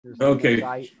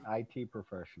Okay. IT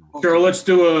professional. Sure, let's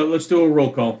do a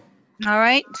roll call. All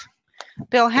right.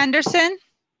 Bill Henderson,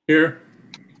 Here.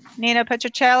 Nina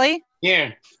Petrocelli,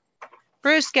 Here.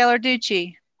 Bruce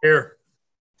Gallarducci, Here.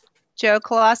 Joe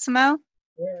Colosimo,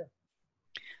 Here.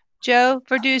 Joe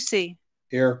Verducci,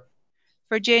 Here.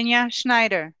 Virginia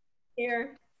Schneider,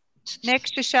 Here. Nick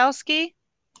Shashelski,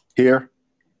 Here.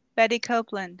 Betty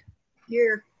Copeland,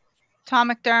 Here. Tom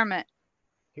McDermott,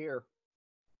 Here.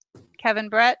 Kevin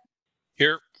Brett,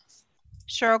 Here.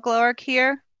 Cheryl Glorick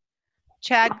here,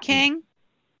 Chad King,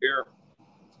 Here.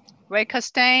 Ray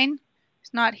Costain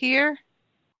is not here,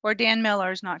 or Dan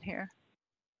Miller is not here.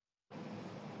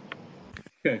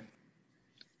 Okay.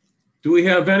 Do we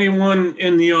have anyone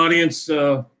in the audience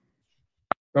from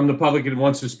the public that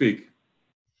wants to speak?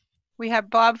 We have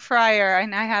Bob Fryer,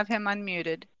 and I have him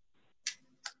unmuted.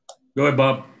 Go ahead,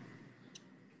 Bob.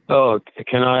 Oh,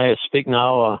 can I speak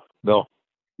now, Bill?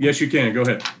 Yes, you can. Go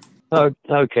ahead. Oh,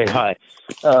 okay. Hi.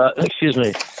 Excuse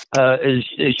me. As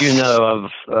you know,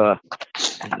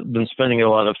 I've been spending a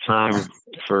lot of time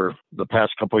for the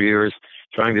past couple of years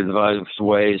trying to devise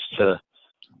ways to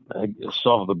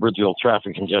solve the Bridgeville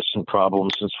traffic congestion problem,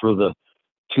 since we're the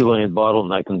two-lane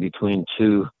bottleneck in between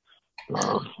two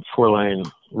four-lane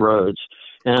roads.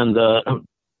 And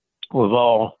we've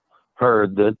all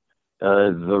heard that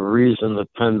the reason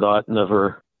that PennDOT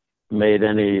never made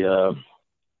any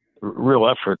real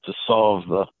effort to solve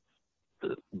the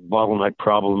bottleneck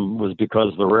problem was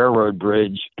because the railroad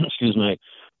bridge, excuse me,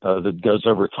 that goes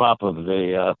over top of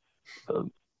the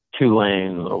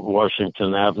two-lane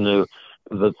Washington Avenue,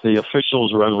 that the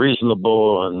officials were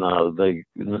unreasonable and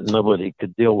nobody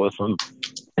could deal with them.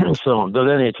 So, but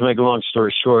anyway, to make a long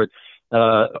story short,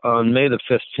 on May the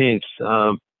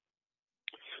 15th,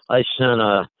 I sent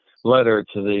a letter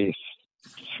to the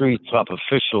three top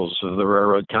officials of the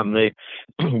railroad company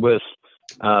with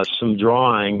some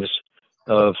drawings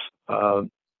of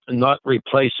not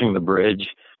replacing the bridge,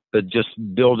 but just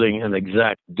building an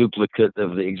exact duplicate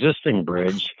of the existing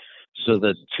bridge so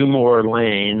that two more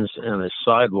lanes and a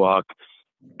sidewalk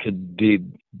could be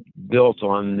built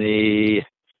on the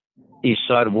east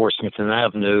side of Washington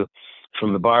Avenue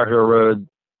from the Bar Hill Road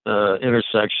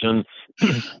intersection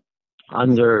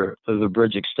under the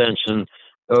bridge extension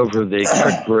over the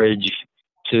Creek Bridge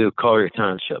to Collier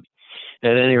Township.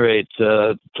 At any rate,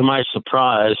 to my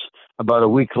surprise, about a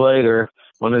week later,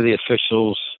 one of the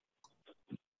officials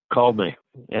called me,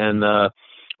 and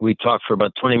we talked for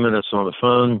about 20 minutes on the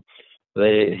phone.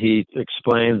 He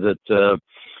explained that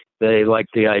they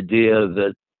liked the idea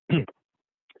that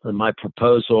my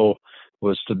proposal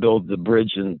was to build the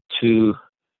bridge in two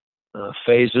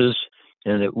phases,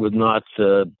 and it would not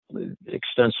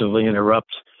extensively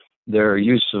interrupt their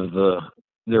use of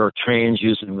their trains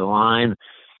using the line.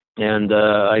 And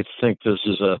I think this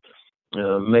is a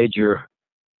major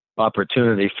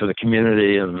opportunity for the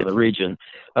community and the region.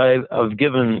 I've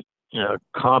given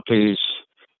copies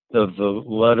of the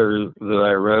letter that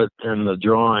I wrote and the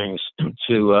drawings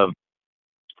to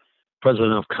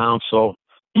President of Council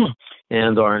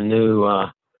and our new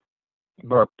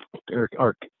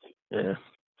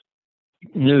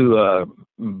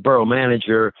borough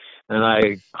manager, and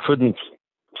I couldn't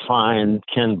find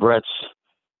Ken Brett's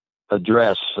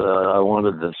address. I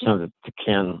wanted to send it to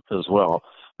Ken as well.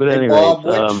 But Hey, anyway,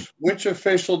 Bob, which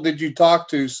official did you talk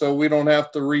to so we don't have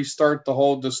to restart the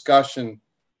whole discussion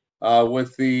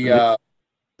with the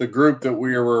group that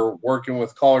we were working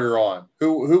with Collier on?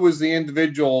 Who was the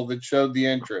individual that showed the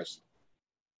interest?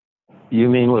 you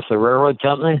mean with the railroad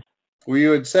company? Well,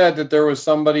 you had said that there was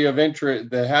somebody of interest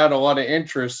that had a lot of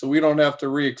interest, so we don't have to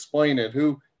re-explain it.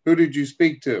 Who did you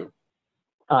speak to?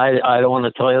 I don't want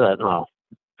to tell you that now,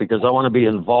 because I want to be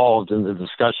involved in the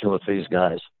discussion with these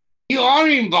guys. You are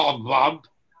involved, Bob.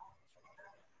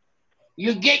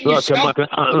 You get Look, yourself.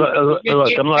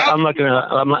 I'm not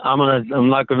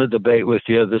going to debate with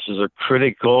you. This is a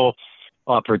critical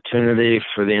opportunity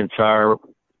for I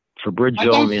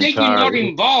Bridgeville don't and the think you're entire. not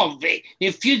involved.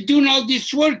 If you do all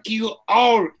this work, you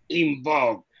are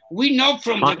involved. We know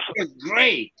from the first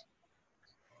grade.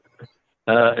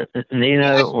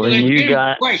 Nina, when you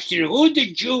got question, who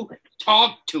did you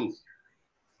talk to?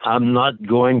 I'm not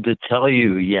going to tell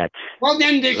you yet. Well,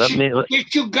 then this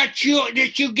should get you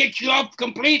up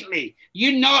completely.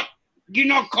 You're not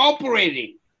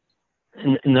cooperating.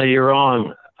 No, you're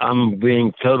wrong. I'm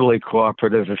being totally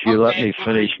cooperative. If you let me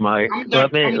finish my,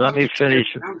 let me finish.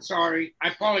 I'm sorry. I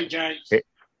apologize.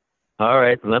 All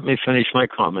right, let me finish my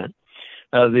comment.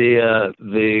 I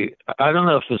don't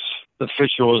know if this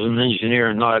official was an engineer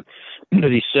or not,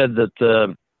 but he said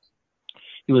that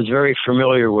he was very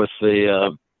familiar with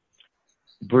the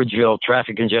Bridgeville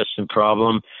traffic congestion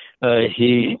problem.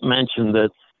 He mentioned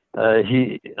that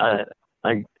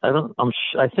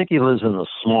I think he lives in a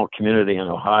small community in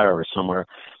Ohio or somewhere,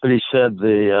 but he said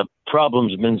the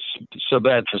problem's been so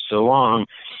bad for so long.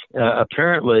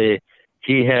 Apparently,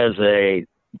 he has a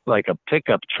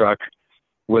pickup truck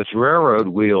with railroad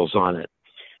wheels on it,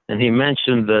 and he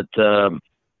mentioned that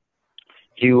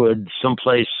he would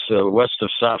someplace west of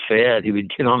Safayette. He would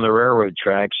get on the railroad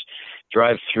tracks,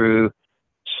 drive through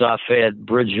Safayette,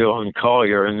 Bridgeville, and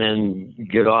Collier, and then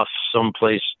get off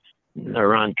someplace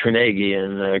around Carnegie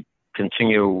and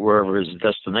continue wherever his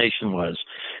destination was.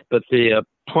 But the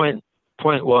point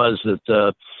was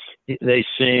that they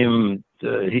seem.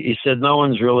 He said no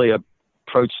one's really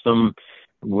approached them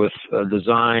with a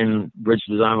bridge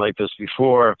design like this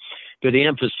before, but he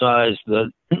emphasized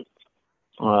that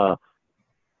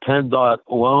PennDOT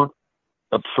won't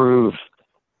approve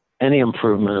any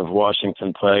improvement of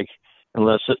Washington Pike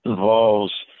unless it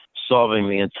involves solving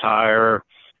the entire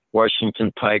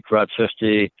Washington Pike Route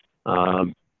 50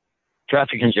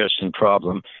 traffic congestion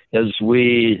problem. As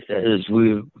we've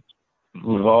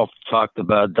all talked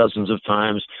about dozens of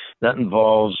times, that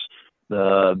involves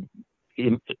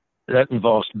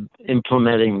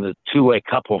implementing the two-way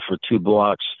couple for 2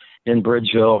 blocks in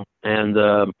Bridgeville and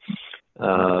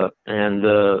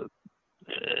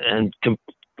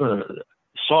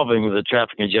solving the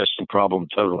traffic congestion problem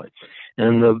totally.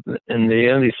 And the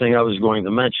only thing I was going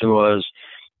to mention was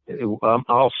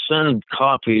I'll send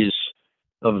copies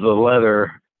of the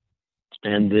letter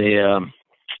and the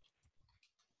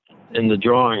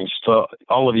drawings to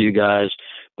all of you guys,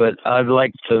 but I'd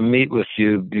like to meet with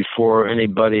you before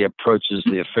anybody approaches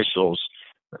the officials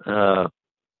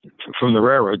from the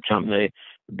railroad company,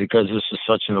 because this is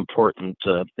such an important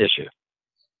issue.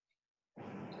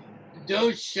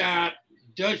 The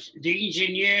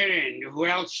engineer and who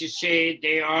else you say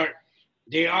they are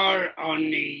on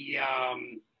the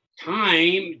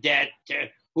time that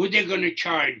who they're going to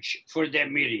charge for their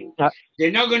meeting?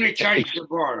 They're not going to charge the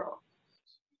borough.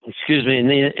 Excuse me,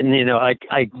 Nino,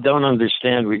 I don't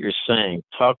understand what you're saying.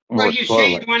 Talk more well, you slowly.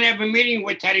 say you want to have a meeting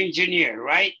with that engineer,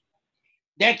 right?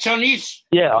 That's on his.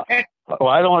 Yeah. Well,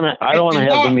 I don't want to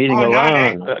have the meeting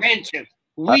alone. Expensive.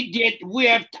 We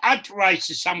have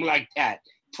authorized something like that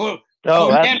for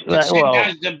them to send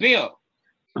us the bill.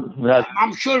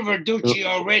 I'm sure Verducci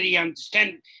already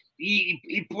understand.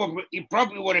 He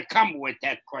probably would have come with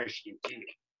that question to you.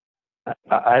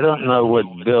 I don't know what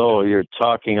bill you're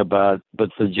talking about, but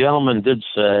the gentleman did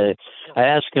say. I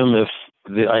asked him if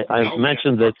I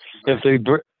mentioned that if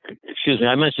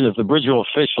I mentioned if the Bridgeville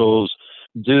officials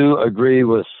do agree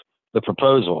with the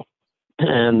proposal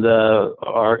and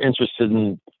are interested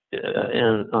in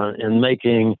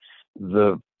making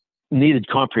the needed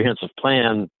comprehensive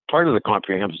plan part of the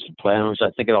comprehensive plan, which I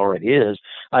think it already is.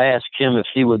 I asked him if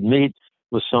he would meet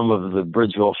with some of the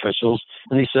Bridgeville officials,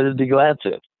 and he said he'd be glad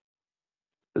to.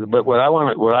 But what I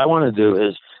want to do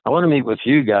is I want to meet with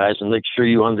you guys and make sure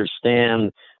you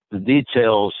understand the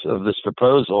details of this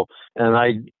proposal, and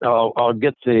I'll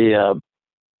get the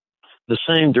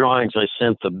same drawings I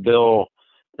sent to Bill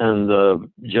and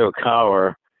Joe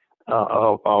Cower.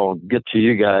 I'll get to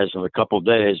you guys in a couple of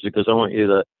days because I want you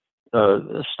to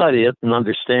study it and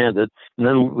understand it, and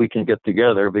then we can get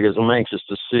together because I'm anxious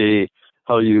to see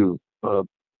how you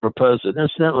propose it.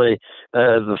 Incidentally,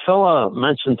 the fellow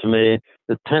mentioned to me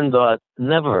that PennDOT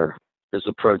never has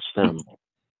approached them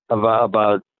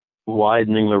about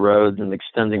widening the road and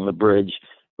extending the bridge,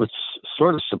 which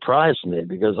sort of surprised me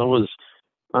because I was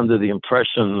under the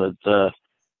impression that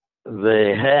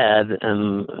they had,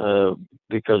 and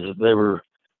because they were,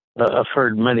 I've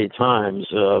heard many times,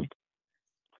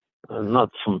 not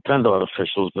from PennDOT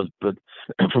officials, but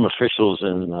from officials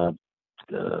in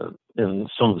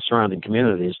some of the surrounding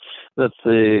communities, that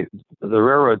the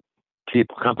railroad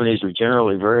companies are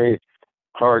generally very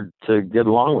hard to get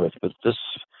along with. But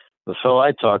the fellow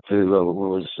I talked to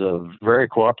was very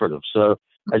cooperative. So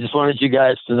I just wanted you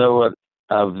guys to know what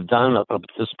I've done up to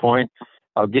this point.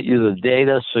 I'll get you the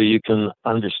data so you can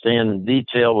understand in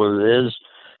detail what it is.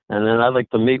 And then I'd like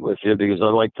to meet with you because I'd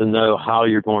like to know how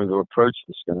you're going to approach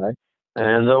this guy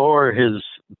or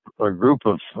a group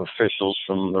of officials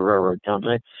from the railroad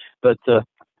company. But,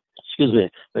 excuse me,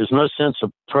 there's no sense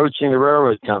approaching the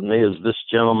railroad company, as this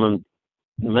gentleman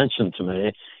mentioned to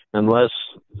me, unless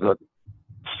the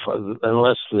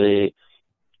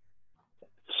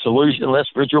solution, unless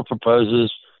Bridgeville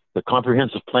proposes the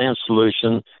comprehensive plan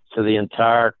solution to the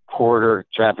entire corridor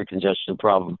traffic congestion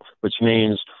problem, which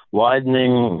means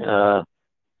widening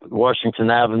Washington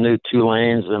Avenue 2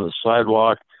 lanes and the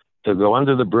sidewalk to go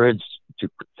under the bridge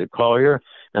to Collier,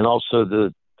 and also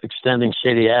the extending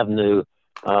Shady Avenue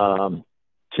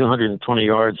 220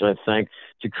 yards, I think,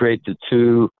 to create the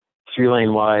 2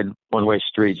 3-lane wide one-way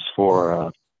streets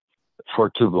for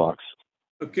 2 blocks.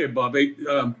 Okay, Bob. Hey,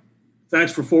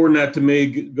 thanks for forwarding that to me.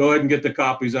 Go ahead and get the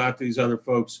copies out to these other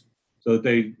folks so that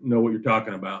they know what you're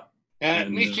talking about.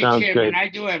 Mr. Sounds Chairman, great. I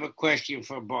do have a question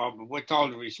for Bob, with all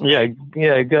the respect.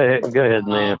 Yeah, go ahead,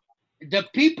 man. The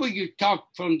people you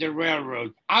talked from the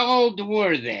railroad, how old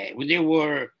were they? They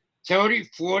were 30,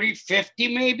 40,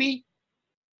 50 maybe?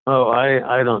 Oh,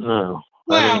 I don't know.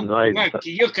 Well,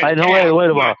 you can tell. Wait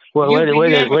a while. Wait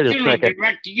a second.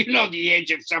 Director, you know the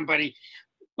age of somebody.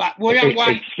 But what I'm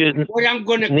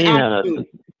going to come to,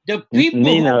 the people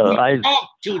Nina, who we talk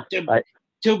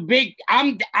to big,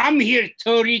 I'm here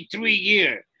 33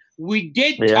 years. We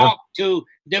did talk to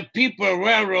the people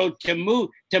railroad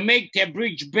to make the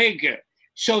bridge bigger.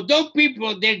 So those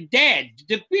people, they're dead.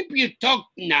 The people you talk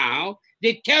now,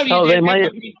 they tell you they never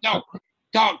been talk.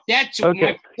 That's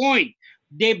my point.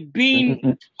 They've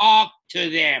been talked to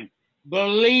them.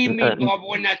 Believe me, Bob,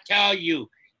 when I tell you,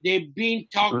 they've been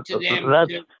talked to them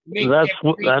to make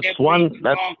that's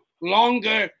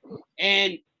longer,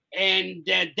 and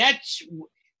that's,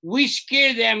 we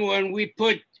scare them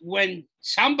when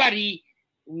somebody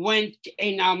went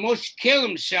and almost killed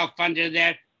himself under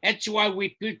there. That's why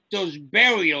we put those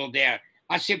burial there.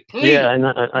 I said, please, I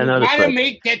know gotta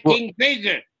make that thing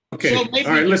bigger. Okay. So maybe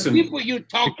all right, listen. people you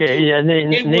talk to,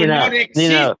 they will not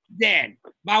exist then.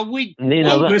 But we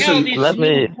don't tell this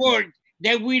new board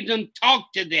that we don't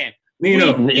talk to them. Nina,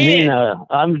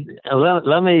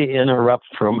 let me interrupt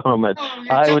for a moment.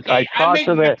 I talked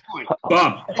to the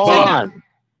Bob. Hold on.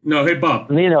 No, hey Bob.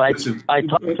 Nina, I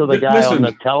talked to the guy on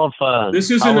the telephone. This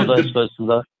isn't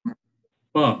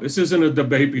Bob, this isn't a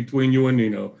debate between you and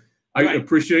Nino. I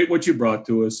appreciate what you brought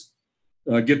to us.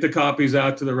 Get the copies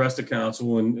out to the rest of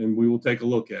council, and we will take a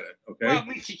look at it. Okay. Well,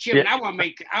 Mr. Chairman, I want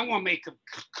to make it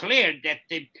clear that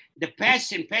the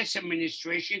past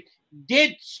administration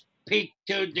did speak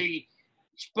to the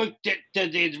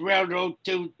railroad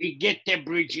to get the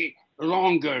bridge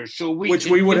longer. So which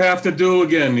we would have to do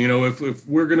again. You know, if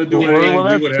we're going to do anything,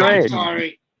 we would have to.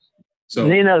 Sorry. So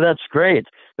Nina, that's great.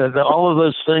 All of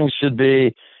those things should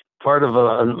be part of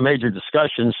a major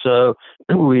discussion. So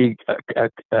we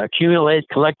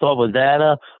collect all the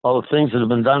data, all the things that have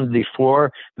been done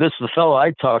before. The fellow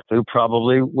I talked to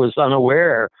probably was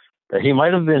unaware that he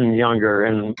might have been younger,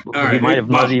 and he might have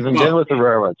not even been with the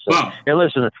railroad. So, hey,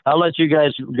 listen, I'll let you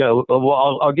guys go.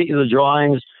 I'll get you the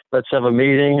drawings. Let's have a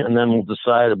meeting, and then we'll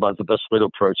decide about the best way to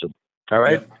approach it. All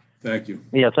right? Yeah, thank you.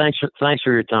 Yeah, thanks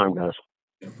for your time, guys.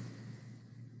 Yeah.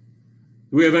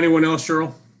 Do we have anyone else,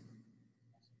 Cheryl?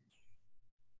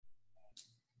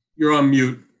 You're on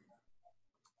mute.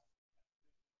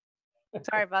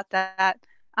 Sorry about that.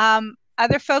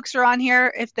 Other folks are on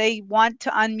here. If they want to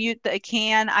unmute, they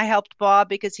can. I helped Bob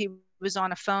because he was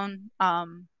on a phone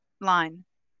line.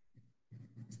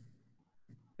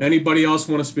 Anybody else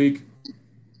want to speak?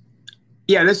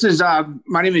 Yeah, this is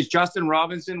my name is Justin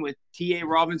Robinson with TA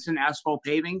Robinson Asphalt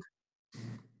Paving.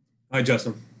 Hi,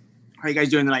 Justin. How are you guys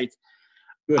doing tonight?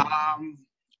 Good.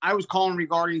 I was calling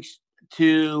regarding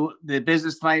to the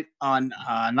business night on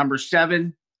number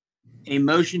 7, a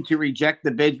motion to reject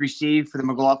the bids received for the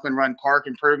McLaughlin Run Park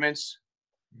improvements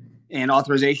and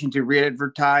authorization to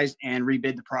re-advertise and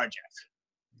rebid the project.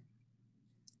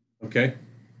 Okay.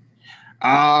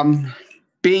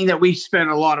 Being that we spent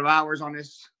a lot of hours on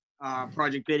this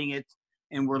project bidding it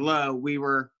and we're low, we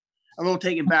were a little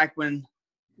taken back when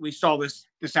we saw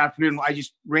this afternoon. I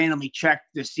just randomly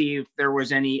checked to see if there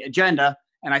was any agenda,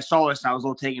 and I saw this and I was a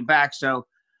little taken back. So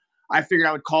I figured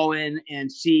I would call in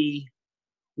and see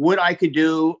what I could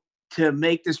do to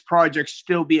make this project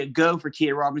still be a go for TA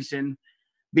Robinson,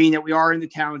 being that we are in the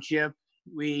township.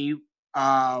 We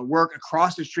work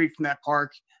across the street from that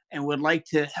park and would like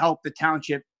to help the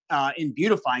township in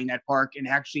beautifying that park and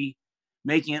actually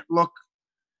making it look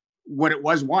what it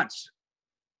was once.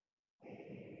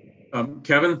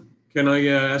 Kevin, can I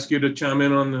ask you to chime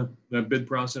in on the bid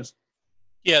process?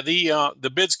 Yeah,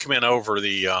 the bids come in over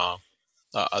the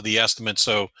estimate.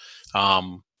 So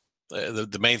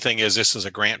the main thing is this is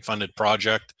a grant funded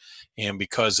project, and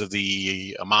because of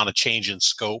the amount of change in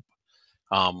scope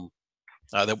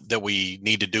that we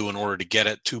need to do in order to get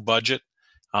it to budget,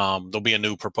 there'll be a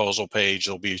new proposal page.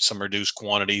 There'll be some reduced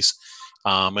quantities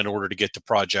in order to get the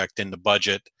project into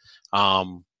budget.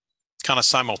 Kind of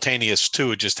simultaneous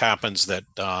too, it just happens that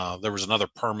there was another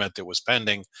permit that was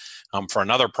pending for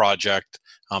another project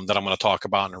that I'm going to talk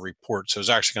about in a report. So there's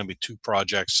actually going to be 2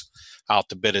 projects out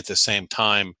to bid at the same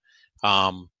time.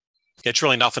 It's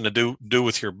really nothing to do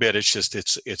with your bid. It's just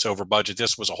it's over budget.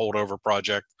 This was a holdover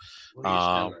project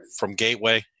from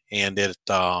Gateway, and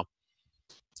the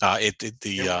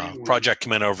project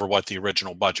came in over what the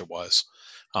original budget was.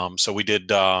 So we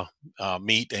did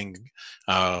meet and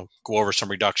go over some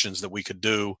reductions that we could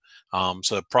do.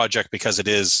 So the project, because it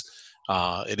is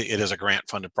a grant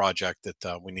funded project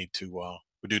that we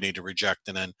do need to reject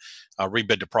and then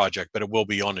rebid the project, but it will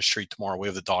be on the street tomorrow. We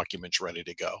have the documents ready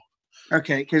to go.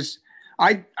 Okay, because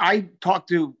I talked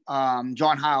to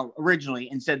John Howe originally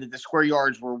and said that the square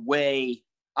yards were way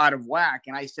out of whack,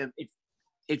 and I said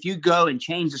if you go and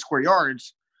change the square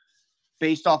yards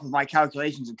based off of my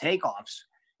calculations and takeoffs,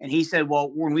 and he said,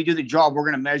 well, when we do the job, we're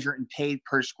going to measure it and pay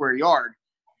per square yard,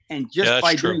 and just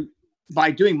by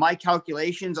doing my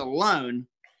calculations alone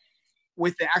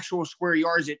with the actual square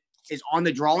yards it is on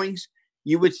the drawings,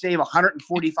 you would save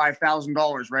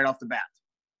 $145,000 right off the bat.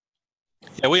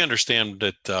 Yeah, we understand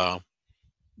that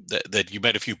that you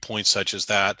made a few points such as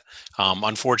that.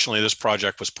 Unfortunately, this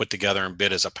project was put together and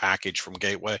bid as a package from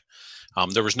Gateway.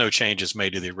 There was no changes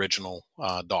made to the original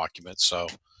document, so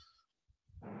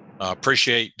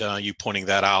appreciate you pointing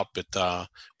that out. But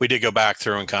we did go back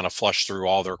through and kind of flush through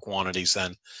all their quantities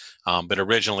then. But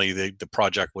originally, the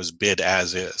project was bid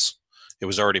as is. It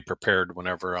was already prepared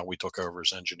whenever we took over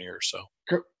as engineers.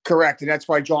 So correct, and that's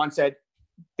why John said,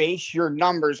 base your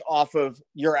numbers off of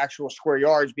your actual square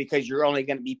yards, because you're only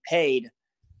going to be paid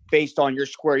based on your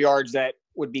square yards that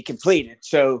would be completed.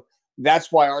 So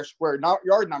that's why our square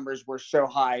yard numbers were so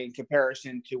high in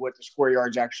comparison to what the square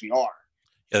yards actually are.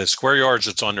 Yeah, the square yards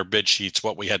that's on their bid sheets,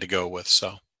 what we had to go with.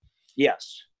 So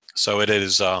yes. So it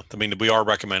is, I mean, we are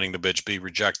recommending the bids be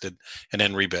rejected and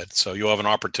then rebid. So you'll have an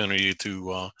opportunity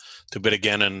to bid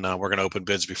again, and we're going to open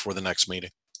bids before the next meeting.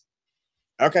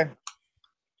 Okay.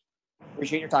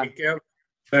 Appreciate your time.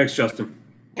 Thanks, Justin.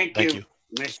 Thank you.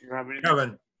 Mr.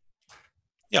 Kevin.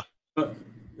 Yeah.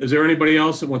 Is there anybody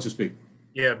else that wants to speak?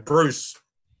 Yeah, Bruce.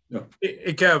 No.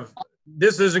 Hey, Kev,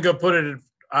 this isn't going to put it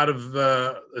out of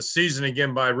the season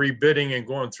again by rebidding and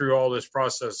going through all this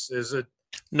process, is it?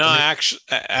 No,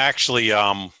 actually,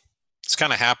 it's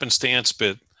kind of happenstance,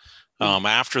 but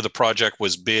after the project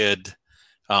was bid,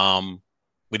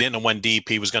 we didn't know when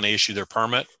DEP was going to issue their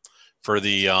permit for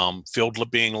the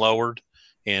field being lowered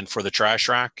and for the trash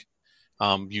rack.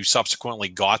 You subsequently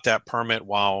got that permit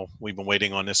while we've been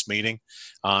waiting on this meeting.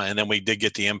 And then we did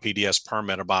get the MPDS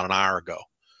permit about an hour ago.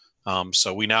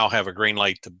 So we now have a green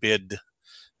light to bid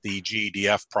the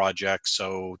GEDF project.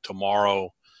 So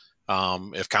tomorrow,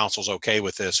 if council's okay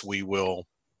with this, we will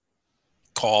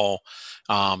call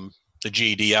the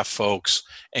GEDF folks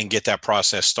and get that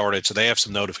process started. So they have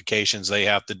some notifications they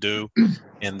have to do,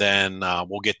 and then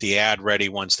we'll get the ad ready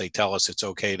once they tell us it's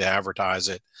okay to advertise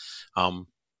it.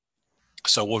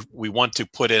 So we want to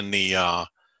put in the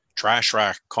trash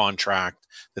rack contract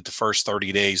that the first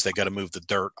 30 days they got to move the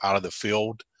dirt out of the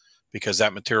field, because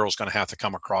that material is going to have to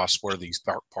come across where these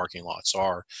parking lots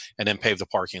are and then pave the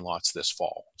parking lots this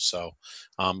fall. So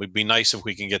it'd be nice if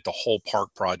we can get the whole park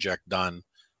project done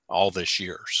all this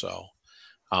year. So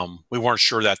we weren't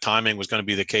sure that timing was going to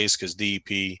be the case, because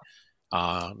DEP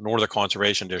nor the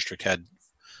Conservation District had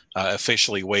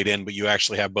officially weighed in, but you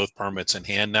actually have both permits in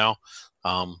hand now.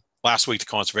 Last week, the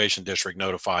Conservation District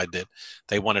notified that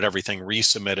they wanted everything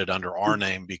resubmitted under our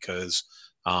name, because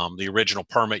the original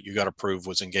permit you got approved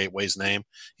was in Gateway's name,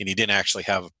 and he didn't actually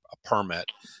have a permit.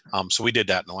 So we did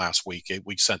that in the last week.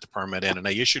 We sent the permit in, and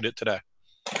they issued it today.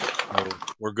 So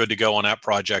we're good to go on that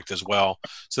project as well.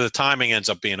 So the timing ends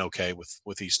up being okay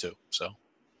with these two. So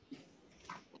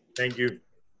thank you.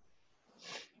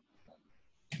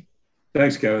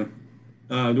 Thanks, Kevin.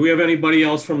 Do we have anybody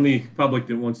else from the public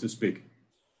that wants to speak?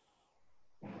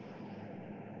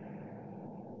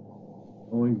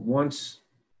 Going once,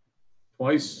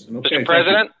 twice, and okay. Mr.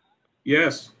 President?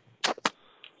 Yes.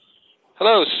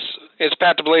 Hello, it's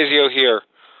Pat de Blasio here.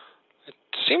 I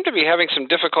seem to be having some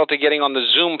difficulty getting on the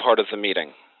Zoom part of the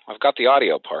meeting. I've got the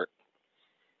audio part.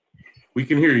 We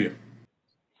can hear you.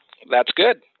 That's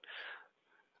good.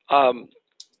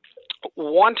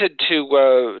 Wanted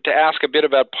to ask a bit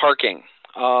about parking,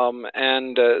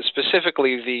 and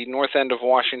specifically the north end of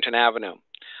Washington Avenue.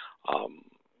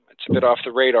 It's a bit off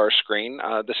the radar screen.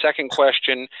 The second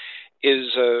question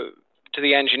is to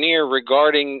the engineer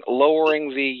regarding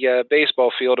lowering the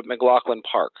baseball field at McLaughlin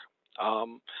Park.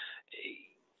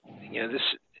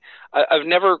 I've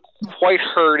never quite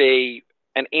heard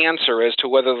an answer as to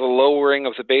whether the lowering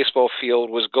of the baseball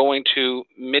field was going to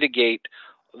mitigate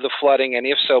the flooding, and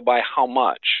if so, by how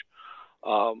much.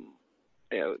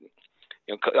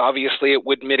 Obviously, it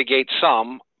would mitigate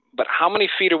some, but how many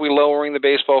feet are we lowering the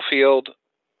baseball field?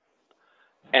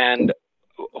 And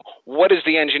what is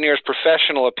the engineer's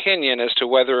professional opinion as to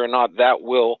whether or not that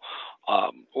will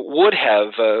would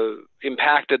have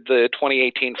impacted the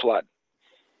 2018 flood?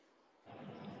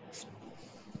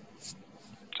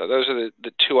 So those are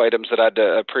the two items that I'd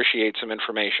appreciate some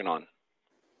information on.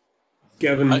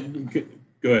 Kevin,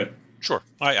 go ahead. Sure,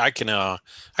 I can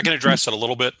address it a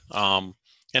little bit.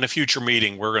 In a future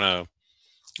meeting, we'll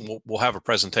have a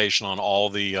presentation on all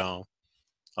the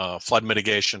flood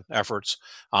mitigation efforts.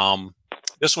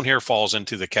 This one here falls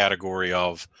into the category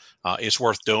of it's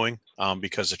worth doing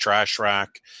because the trash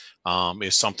rack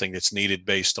is something that's needed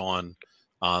based on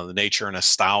the nature and the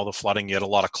style of the flooding. You had a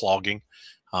lot of clogging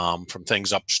from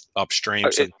things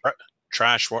upstream. So the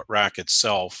trash rack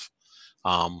itself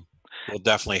will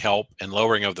definitely help, and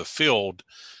lowering of the field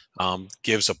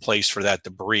gives a place for that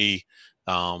debris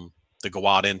to go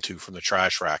out into from the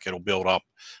trash rack. It'll build up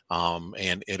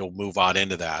and it'll move out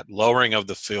into that. Lowering of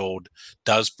the field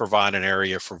does provide an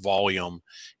area for volume,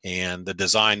 and the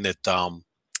design that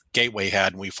Gateway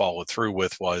had and we followed through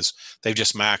with was they've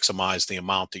just maximized the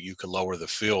amount that you can lower the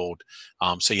field,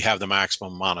 so you have the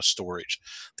maximum amount of storage.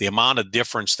 The amount of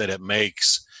difference that it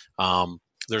makes,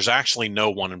 there's actually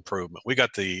no one improvement. We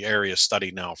got the area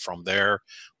study now from there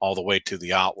all the way to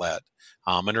the outlet,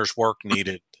 and there's work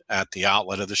needed at the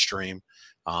outlet of the stream.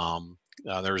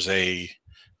 There's a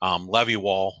levee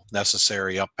wall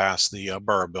necessary up past the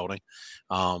Borough building.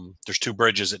 There's two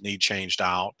bridges that need changed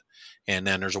out, and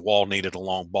then there's a wall needed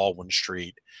along Baldwin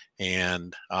Street,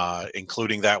 and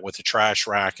including that with the trash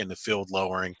rack and the field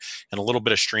lowering and a little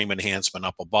bit of stream enhancement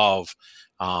up above,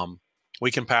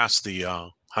 we can pass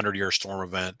the 100-year storm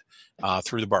event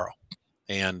through the borough.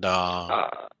 And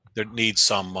there needs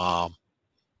some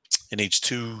it needs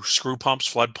 2 screw pumps,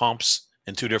 flood pumps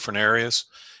in 2 different areas,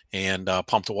 and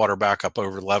pump the water back up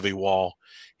over the levee wall.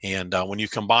 And when you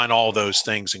combine all those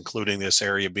things, including this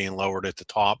area being lowered at the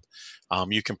top,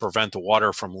 you can prevent the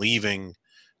water from leaving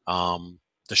the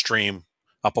stream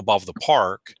up above the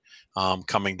park,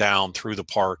 coming down through the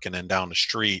park and then down the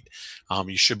street.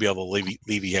 You should be able to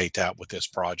alleviate that with this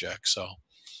project. So,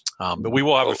 but we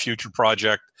will have a future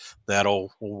project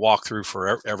that'll we'll walk through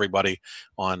for everybody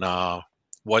on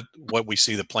what we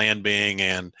see the plan being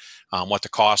and what the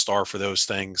costs are for those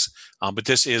things. But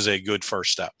this is a good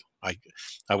first step.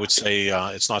 I would say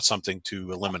it's not something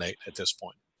to eliminate at this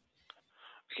point.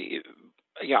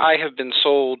 Yeah, I have been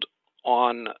sold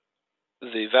on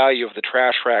the value of the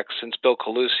trash rack since Bill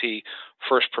Calusi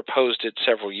first proposed it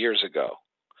several years ago.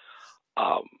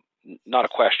 Not a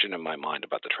question in my mind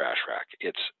about the trash rack.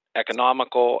 It's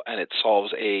economical and it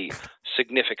solves a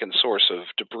significant source of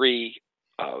debris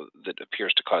that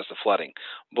appears to cause the flooding.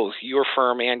 Both your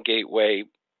firm and Gateway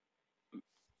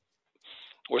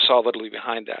were solidly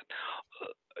behind that.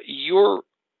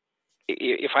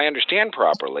 If I understand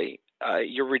properly,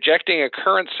 you're rejecting a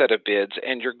current set of bids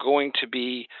and you're going to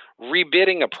be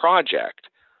rebidding a project.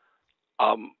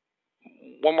 One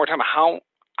more time,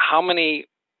 how many,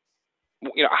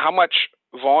 how much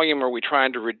volume are we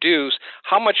trying to reduce?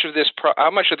 How much of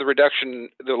the reduction,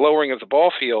 the lowering of the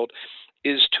ball field,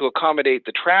 is to accommodate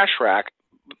the trash rack?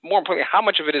 More importantly, how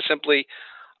much of it is simply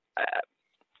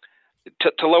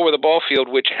to lower the ball field,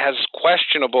 which has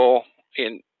questionable,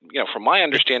 from my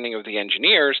understanding of the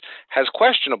engineers, has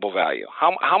questionable value?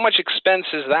 How much expense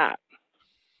is that?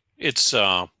 It's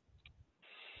 2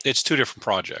 different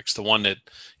projects. The one that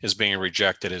is being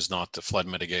rejected is not the flood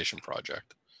mitigation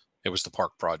project. It was the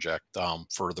park project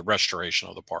for the restoration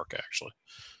of the park, actually,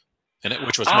 and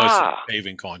which was mostly a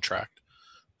paving contract.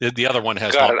 The other one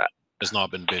has not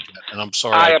been bid yet, and I'm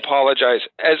sorry. I apologize.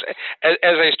 As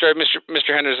I started,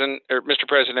 Mr. Henderson, or Mr.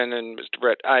 President, and Mr.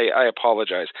 Brett, I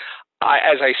apologize.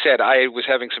 As I said, I was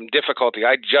having some difficulty.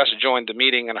 I just joined the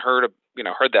meeting and heard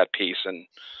that piece and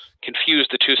confused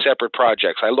the 2 separate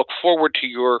projects. I look forward to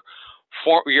your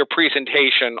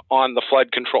presentation on the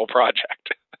flood control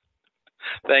project.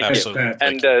 Thank Absolutely. you.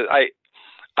 And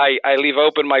I leave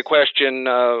open my question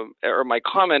or my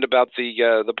comment about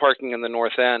the parking in the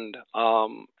north end.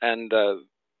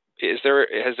 Has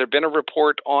there been a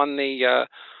report on the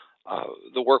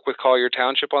work with Collier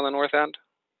Township on the north end?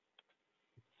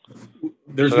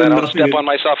 There's so been I don't nothing step on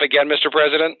myself again, Mr.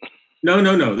 President. No.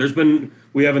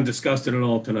 We haven't discussed it at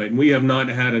all tonight, and we have not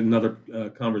had another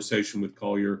conversation with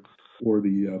Collier or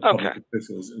the public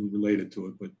officials related to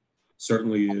it. But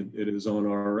certainly, it is on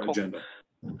our agenda.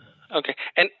 Okay.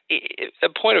 And a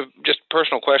point of just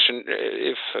personal question,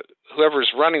 if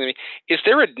whoever's running the meeting, is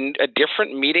there a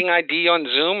different meeting ID on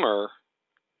Zoom or?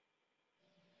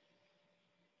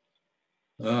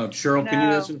 Cheryl, can you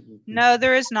answer? No,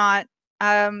 there is not.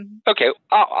 Okay.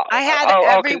 I had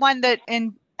everyone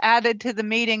added to the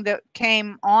meeting that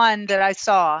came on that I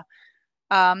saw.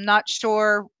 Not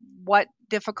sure what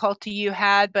difficulty you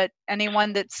had, but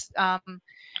anyone that's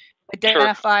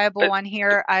identifiable on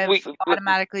here, I've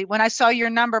automatically, when I saw your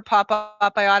number pop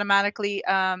up, I automatically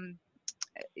added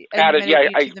you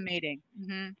to the meeting.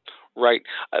 Right.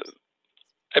 I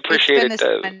appreciate it.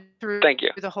 Thank you.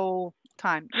 The whole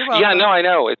time. You're welcome. Yeah, no, I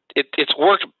know. It's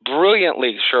worked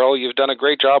brilliantly, Cheryl. You've done a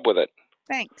great job with it.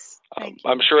 Thanks. Thank you.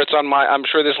 I'm sure I'm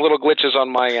sure this little glitch is on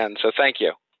my end, so thank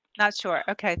you. Not sure.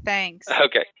 Okay, thanks.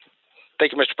 Okay.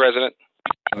 Thank you, Mr. President.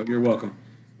 You're welcome.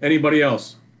 Anybody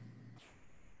else?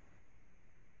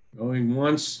 Going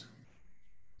once.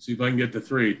 See if I can get to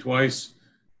three. Twice.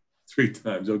 3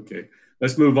 times. Okay.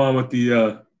 Let's move on with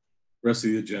the rest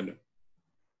of the agenda.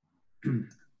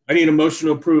 I need a motion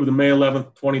to approve the May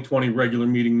 11th, 2020 regular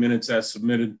meeting minutes as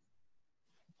submitted.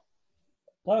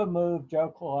 So moved,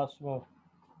 Joe Colosimo.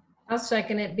 I'll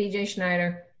second it, BJ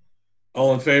Schneider.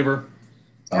 All in favor?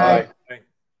 Aye.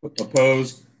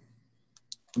 Opposed?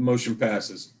 The motion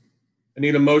passes. I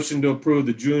need a motion to approve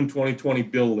the June 2020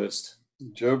 bill list.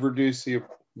 Joe Verducci,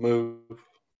 move.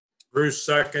 Bruce,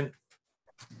 second.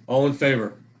 All in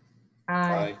favor?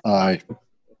 Aye. Aye.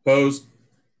 Opposed?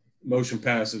 Motion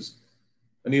passes.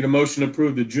 I need a motion to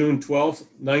approve the June 12th,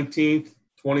 19th,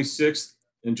 26th,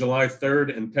 and July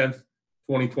 3rd and 10th,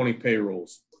 2020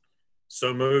 payrolls.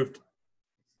 So moved.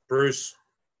 Bruce.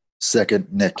 Second,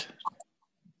 Nick.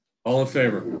 All in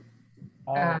favor?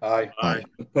 Aye. Aye.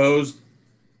 Opposed?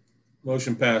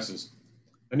 Motion passes.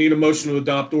 I need a motion to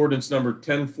adopt ordinance number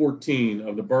 1014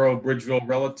 of the Borough of Bridgeville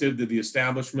relative to the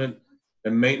establishment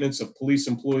and maintenance of police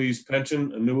employees'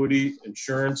 pension, annuity,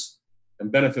 insurance,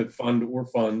 and benefit fund or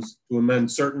funds to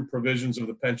amend certain provisions of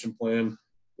the pension plan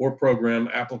or program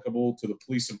applicable to the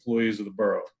police employees of the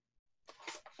borough.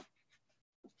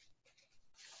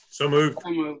 So moved.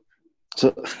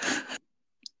 So,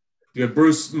 You have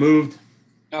Bruce moved,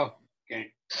 Oh,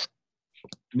 okay.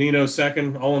 Nino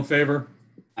second. All in favor?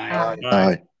 Aye.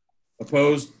 aye.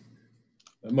 Opposed?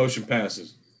 That motion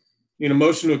passes. Need a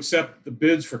motion to accept the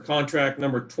bids for contract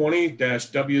number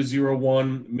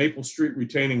 20-W01 Maple Street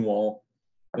retaining wall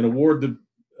and award the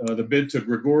bid to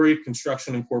Grigori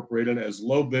Construction Incorporated as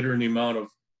low bidder in the amount of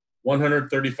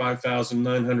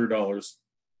 $135,900,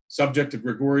 subject to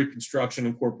Grigori Construction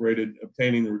Incorporated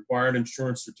obtaining the required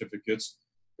insurance certificates,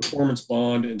 performance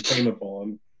bond, and payment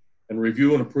bond, and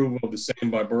review and approval of the same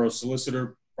by borough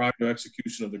solicitor prior to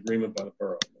execution of the agreement by the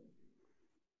borough.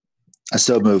 I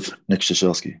so move, Nick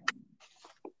Shashelsky.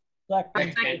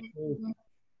 Second.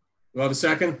 Do I have a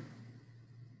second?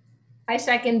 I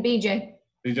second BJ.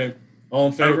 BJ, all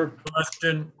in favor?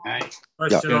 Question Aye.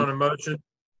 question Yeah. on a motion.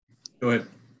 Go ahead.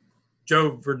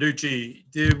 Joe Verducci,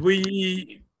 did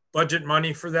we budget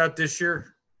money for that this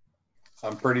year?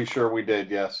 I'm pretty sure we did,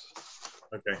 yes.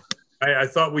 Okay. I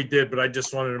thought we did, but I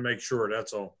just wanted to make sure,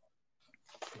 that's all.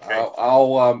 Okay.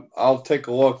 I'll take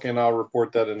a look and I'll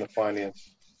report that into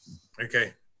finance.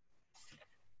 Okay.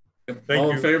 Yep. Thank All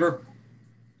you. in favor?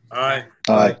 Aye.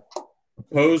 Aye.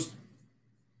 Opposed?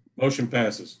 Motion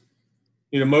passes.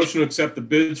 Need a motion to accept the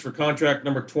bids for contract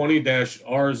number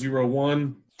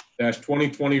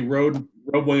 20-R01-2020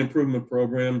 roadway improvement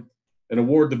program and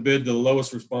award the bid to the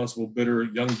lowest responsible bidder,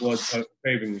 Youngblood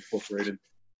Paving Incorporated, in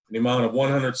the amount of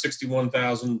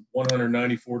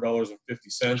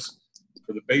 $161,194.50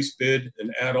 for the base bid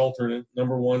and add alternate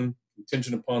number 1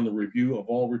 contingent upon the review of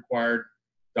all required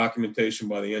documentation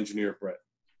by the engineer, Brett.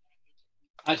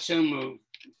 I so move.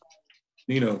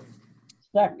 Nino.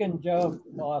 Second, Joe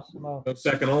Colosimo.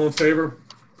 Second, all in favor?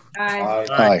 Aye.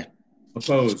 Aye.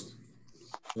 Opposed?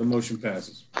 The motion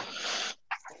passes.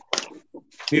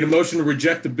 Need a motion to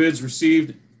reject the bids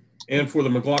received and for the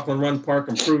McLaughlin Run Park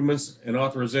improvements and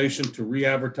authorization to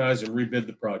re-advertise and rebid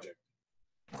the project.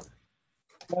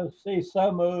 Joe C.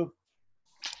 So moved.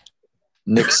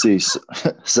 Nick C.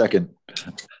 Second.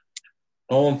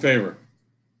 All in favor?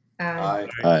 Aye.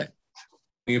 Aye.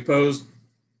 Any opposed?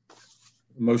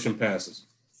 The motion passes.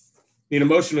 Need a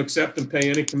motion to accept and pay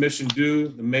any commission due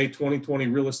the May 2020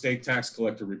 real estate tax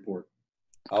collector report.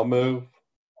 I'll move.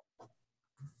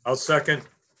 I'll second.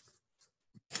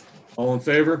 All in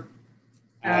favor?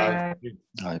 Aye.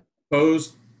 Aye.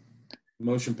 Opposed? The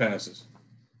motion passes.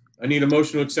 I need a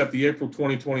motion to accept the April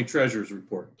 2020 treasurer's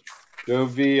report. Joe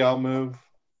V, I'll move.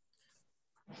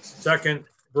 Second,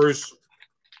 Bruce.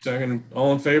 Second,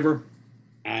 all in favor?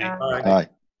 Aye.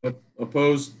 Aye.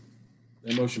 Opposed?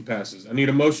 That motion passes. I need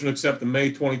a motion to accept the May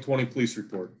 2020 police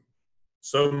report.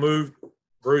 So moved,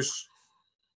 Bruce.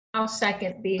 I'll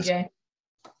second BJ.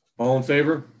 All in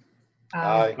favor?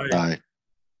 Aye. Aye.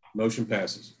 Motion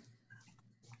passes.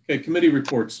 Okay, committee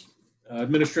reports.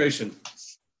 Administration,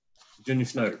 Virginia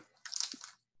Schneider.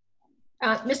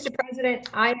 Mr. President,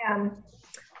 I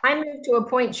move to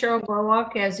appoint Cheryl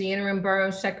Glowalk as the interim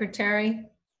borough secretary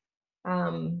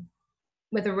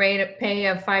with a rate of pay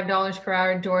of $5 per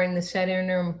hour during the said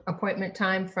interim appointment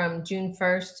time from June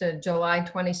 1st to July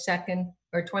 22nd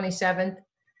or 27th,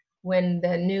 when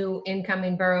the new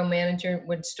incoming borough manager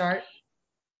would start.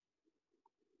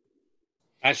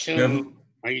 I so move.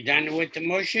 Are you done with the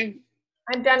motion?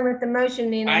 I'm done with the motion,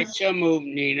 Nino. I so move,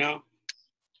 Nino.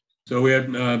 So we had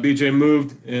BJ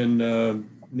moved and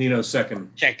Nino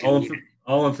second.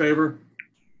 All in favor?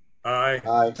 Aye.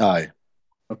 Aye. Aye.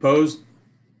 Opposed?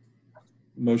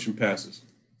 Motion passes.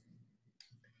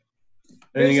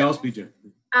 Anything else, BJ?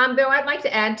 Bill, I'd like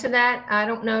to add to that. I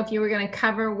don't know if you were going to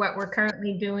cover what we're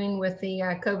currently doing with the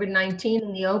COVID-19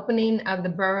 and the opening of the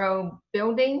borough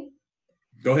building.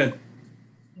 Go ahead.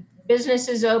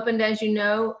 Businesses opened, as you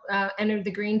know, entered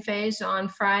the green phase on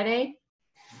Friday.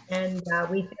 And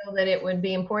we feel that it would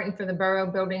be important for the borough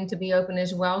building to be open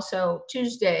as well. So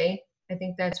Tuesday, I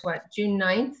think that's what, June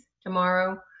 9th,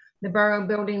 tomorrow, the borough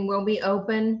building will be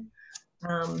open.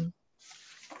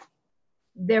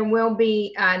 There will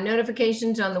be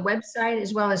notifications on the website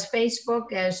as well as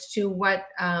Facebook as to what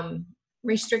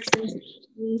restrictions,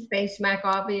 face mask,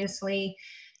 obviously.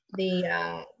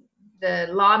 The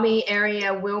lobby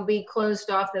area will be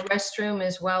closed off, the restroom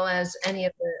as well as any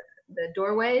of the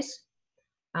doorways.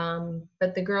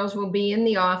 But the girls will be in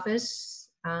the office.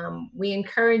 We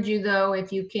encourage you, though,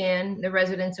 if you can, the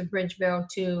residents of Bridgeville,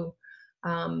 to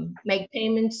make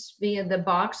payments via the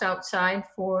box outside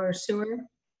for sewer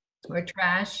or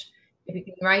trash. If you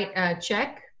can write a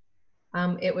check,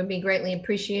 it would be greatly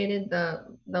appreciated. The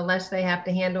less they have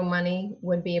to handle money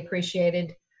would be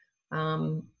appreciated.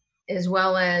 As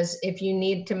well as if you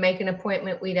need to make an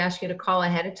appointment, we'd ask you to call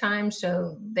ahead of time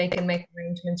so they can make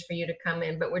arrangements for you to come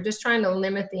in. But we're just trying to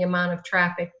limit the amount of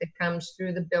traffic that comes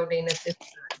through the building at this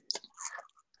time.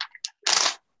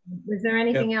 Was there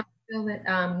anything else, Bill, that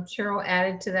Cheryl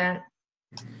added to that?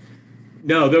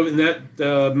 No,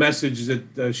 that message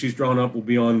that she's drawn up will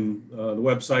be on the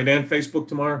website and Facebook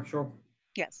tomorrow, Cheryl?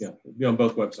 Yes. Yeah, it'll be on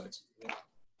both websites.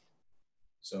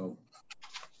 So.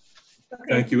 Okay.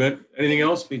 Thank you. Anything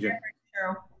else, BJ?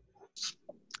 Cheryl.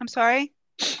 I'm sorry?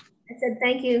 I said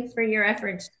thank you for your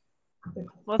efforts.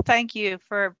 Well, thank you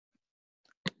for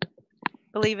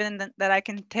believing that I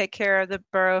can take care of the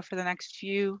borough for the next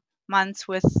few months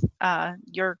with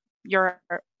your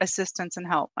assistance and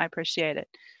help. I appreciate it.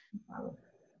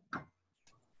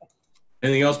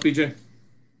 Anything else, BJ?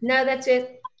 No, that's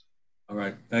it. All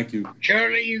right. Thank you.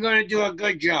 Shirley, you're going to do a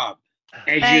good job.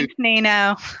 Thanks,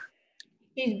 Nino.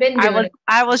 She's been doing it.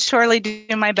 I will surely do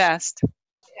my best.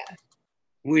 Yeah.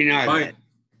 We know that.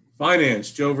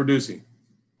 Finance, Joe Verducci.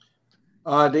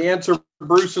 To answer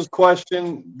Bruce's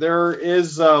question, there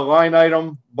is a line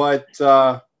item, but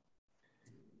I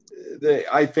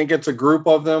think it's a group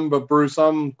of them. But Bruce,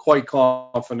 I'm quite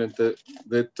confident that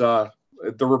the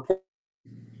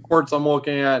reports I'm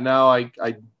looking at now, I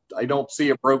don't see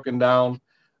it broken down.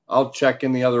 I'll check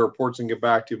in the other reports and get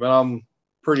back to you, but I'm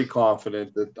pretty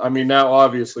confident that, I mean, that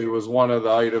obviously was one of the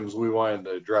items we wanted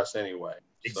to address anyway.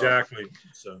 Exactly.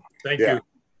 So thank you.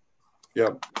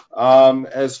 Yep.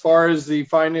 As far as the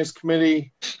finance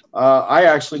committee, I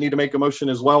actually need to make a motion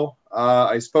as well.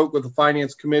 I spoke with the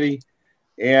finance committee,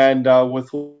 and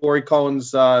with Lori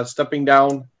Collins stepping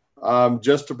down,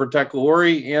 just to protect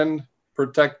Lori and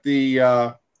protect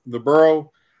the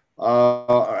borough,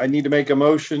 I need to make a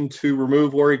motion to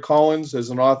remove Lori Collins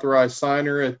as an authorized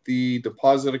signer at the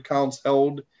deposit accounts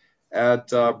held at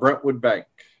Brentwood Bank.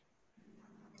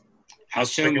 I'll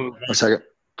second. A second.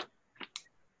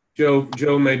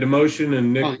 Joe made the motion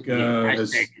and Nick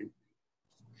has.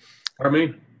 Pardon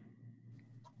me?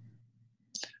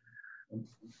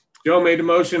 Joe made the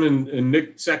motion and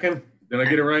Nick second. Did I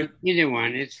get it right? Either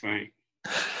one, it's fine.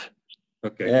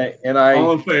 Okay. And I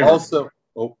all in favor. Also.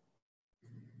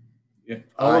 Yeah.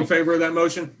 All in favor of that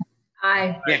motion?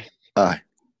 Aye. Yeah. Aye.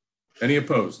 Any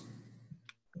opposed?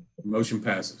 Motion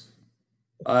passes.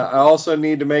 I also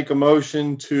need to make a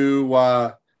motion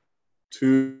to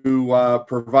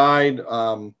provide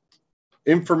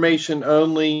information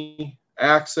only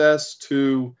access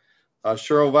to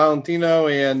Cheryl Valentino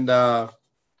and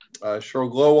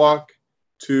Cheryl Glowalk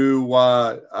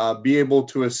to be able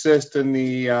to assist in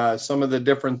the some of the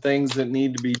different things that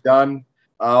need to be done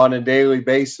on a daily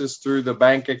basis through the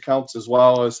bank accounts, as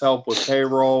well as help with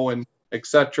payroll and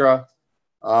etc.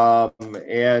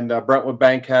 Brentwood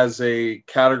Bank has a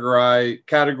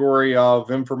category of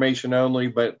information only,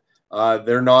 but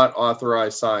they're not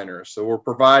authorized signers. So we're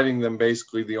providing them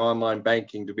basically the online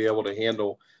banking to be able to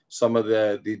handle some of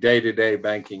the day-to-day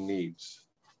banking needs.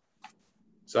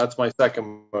 So that's my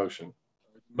second motion.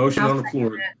 Motion on the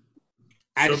floor.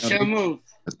 I so move.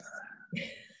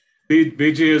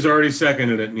 BG has already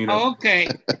seconded it, Nino. Oh, okay.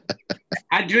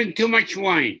 I drink too much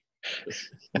wine.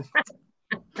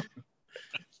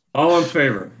 All in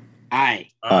favor? Aye.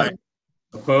 Aye.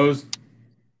 Opposed?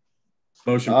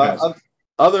 Motion passes.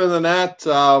 Other than that,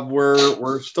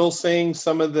 we're still seeing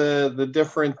some of the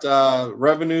different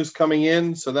revenues coming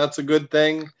in, so that's a good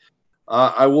thing.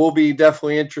 I will be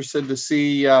definitely interested to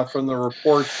see from the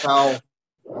reports how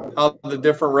the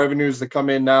different revenues that come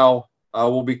in now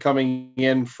will be coming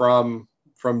in from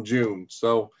June.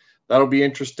 So that'll be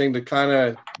interesting to kind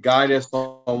of guide us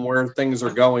on where things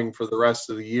are going for the rest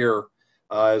of the year,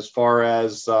 as far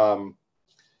as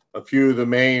a few of the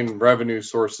main revenue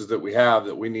sources that we have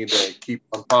that we need to keep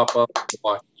on top of and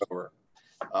watch over.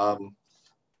 I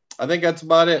think that's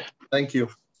about it. Thank you.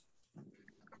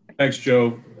 Thanks,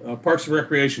 Joe. Parks and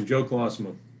Recreation, Joe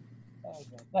Colosimo.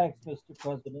 Thanks, Mr.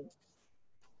 President.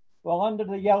 Well, under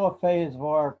the yellow phase of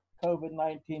our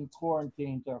COVID-19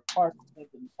 quarantines, our parks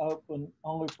have been open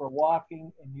only for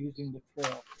walking and using the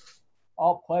trail.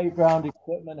 All playground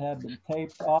equipment have been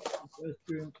taped off and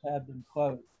restrooms have been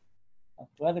closed.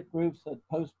 Athletic groups have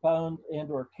postponed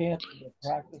and or canceled their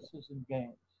practices and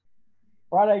games.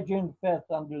 Friday, June 5th,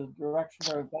 under the direction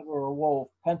of Governor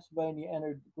Wolf, Pennsylvania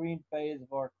entered the green phase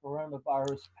of our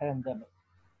coronavirus pandemic.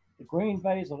 The green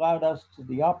phase allowed us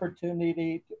the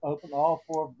opportunity to open all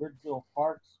 4 of Bridgeville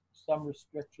parks with some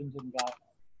restrictions and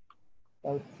guidelines.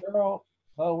 Both Cheryl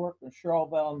Howarth and Cheryl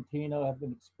Valentino have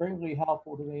been extremely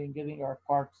helpful to me in getting our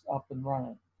parks up and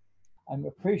running. I'm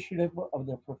appreciative of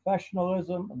their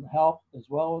professionalism and help, as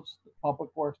well as the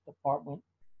Public Works Department,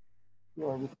 who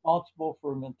are responsible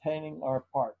for maintaining our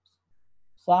parks.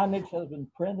 Signage has been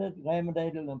printed,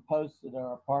 laminated, and posted at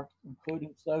our parks,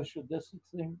 including social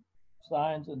distancing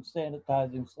signs and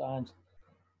sanitizing signs,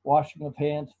 washing of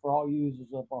hands for all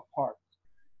users of our parks.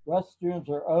 Restrooms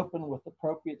are open with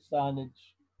appropriate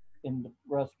signage in the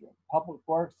restroom. Public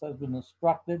Works has been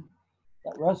instructed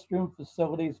that restroom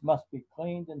facilities must be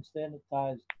cleaned and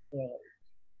sanitized daily.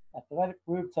 Athletic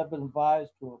groups have been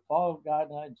advised to follow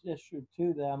guidelines issued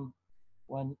to them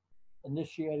when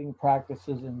initiating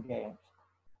practices and games.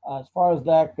 As far as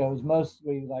that goes,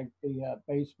 mostly like the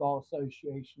baseball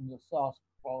associations, the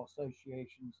softball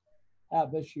associations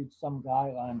have issued some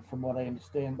guidelines from what I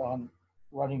understand on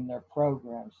running their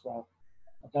programs. So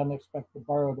I don't expect the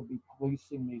borough to be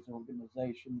policing these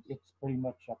organizations. It's pretty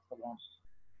much up to them.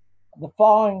 The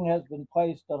following has been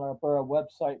placed on our borough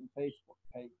website and Facebook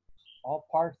pages. All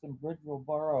parks in Bridgeville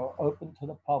Borough are open to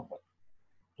the public.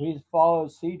 Please follow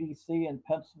CDC and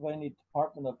Pennsylvania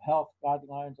Department of Health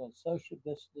guidelines on social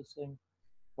distancing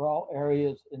for all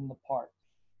areas in the park.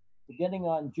 Beginning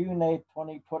on June 8,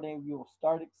 2020, we will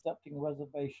start accepting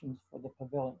reservations for the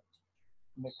pavilions.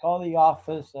 You may call the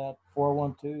office at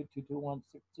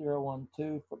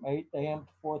 412-221-6012 from 8 a.m.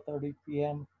 to 4:30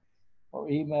 p.m. or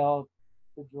email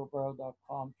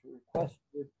bridgevilleborough.com to request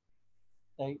your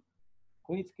date.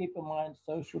 Please keep in mind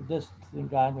social distancing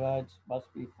guidelines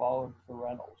must be followed for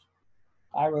rentals.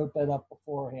 I wrote that up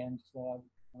beforehand, so it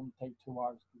won't take 2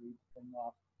 hours to read the thing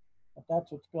off. But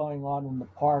that's what's going on in the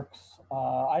parks.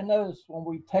 I noticed when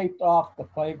we taped off the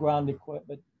playground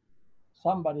equipment,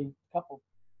 a couple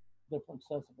different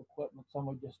sets of equipment,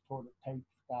 someone just tore the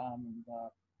tapes down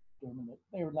and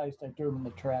they were nice, they threw them in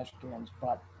the trash cans.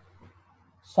 But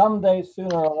someday,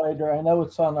 sooner or later, I know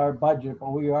it's on our budget,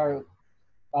 but we are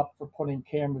up for putting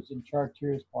cameras in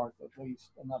Chartiers Park at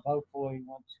least. And hopefully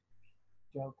once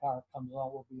Joe Carr comes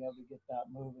on, we'll be able to get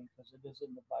that moving because it is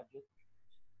in the budget.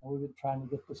 And we've been trying to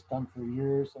get this done for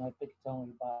years, and I think it's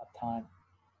only about time.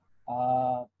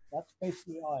 That's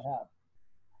basically all I have.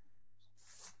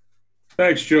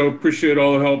 Thanks, Joe. Appreciate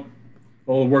all the help,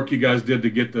 all the work you guys did to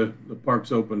get the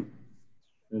parks open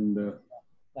and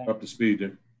up to speed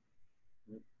there.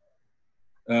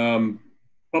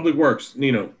 Public Works,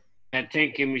 Nino.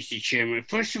 Thank you, Mr. Chairman.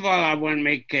 First of all, I want to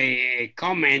make a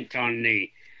comment on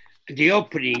the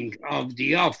opening of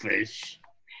the office.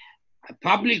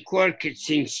 Public Works is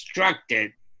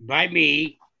instructed by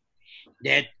me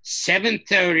that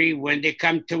 7:30 when they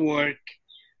come to work,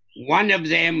 one of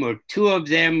them or 2 of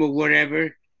them or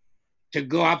whatever, to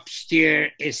go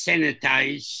upstairs and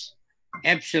sanitize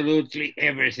absolutely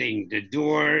everything, the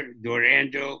door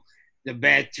handle, the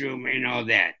bathroom, and all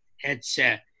that.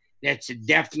 That's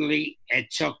definitely,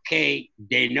 it's okay.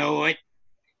 They know it.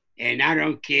 And I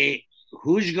don't care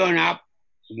who's going up,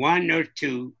 1 or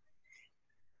 2.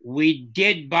 We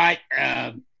did buy,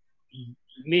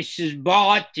 Mrs.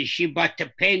 bought, she bought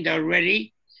the paint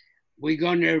already. We're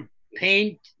gonna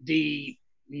paint the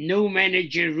new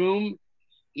manager room,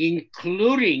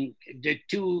 including the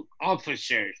 2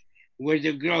 officers where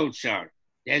the girls are.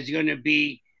 That's gonna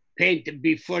be painted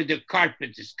before the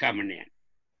carpet is coming in.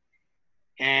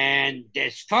 And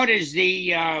as far as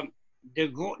the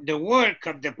work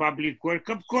of the public work,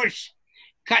 of course,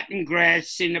 cutting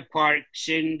grass in the parks,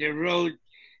 in the road,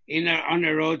 on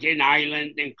the road in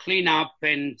Island, and clean up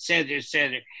and et cetera, et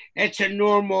cetera. That's a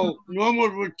normal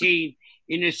routine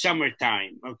in the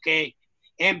summertime, okay?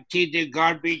 Empty the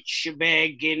garbage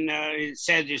bag in et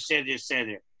cetera, et cetera, et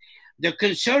cetera. The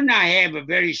concern I have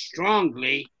very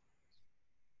strongly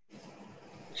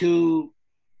to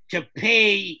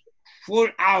pay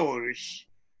 4 hours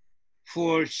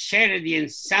for Saturday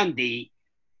and Sunday,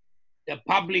 the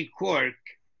public work,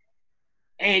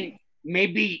 and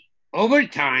maybe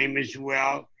overtime as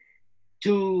well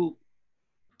to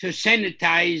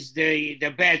sanitize the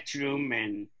bathroom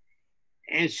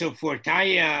and so forth.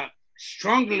 I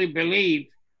strongly believe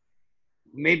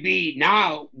maybe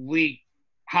now we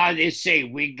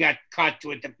got caught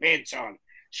with the pants on.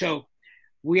 So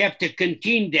we have to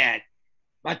continue that.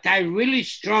 But I really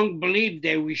strongly believe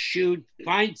that we should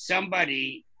find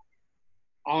somebody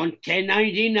on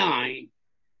 1099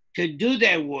 to do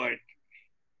that work.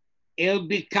 It'll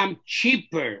become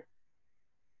cheaper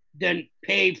than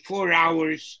pay 4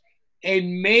 hours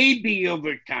and maybe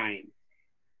overtime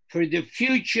for the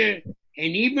future,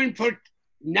 and even for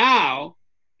now,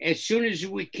 as soon as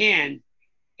we can,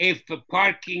 if the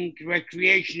parking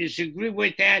recreation is agree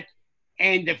with that,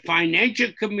 and the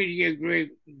financial committee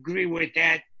agree with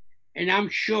that, and I'm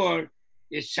sure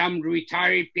that some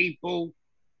retiree people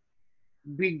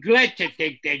be glad to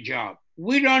take that job.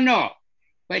 We don't know,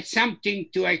 but something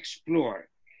to explore.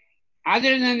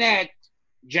 Other than that,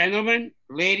 gentlemen,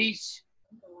 ladies,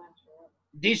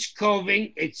 this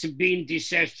COVID, it's been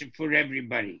disaster for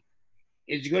everybody.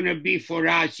 It's going to be for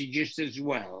us just as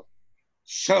well.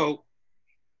 So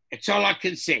that's all I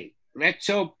can say. Let's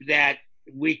hope that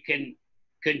we can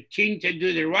continue to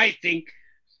do the right thing.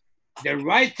 The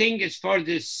right thing is for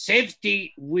the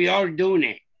safety, we are doing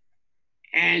it.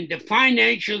 And the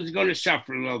financial is going to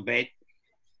suffer a little bit.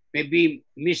 Maybe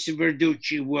Mr.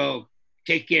 Verducci will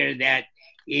take care of that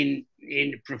in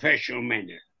a professional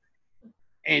manner.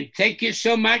 And thank you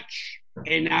so much.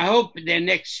 And I hope the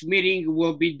next meeting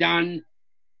will be done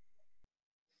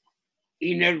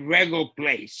in a regular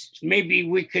place. Maybe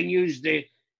we can use the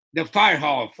fire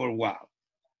hall for a while.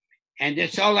 And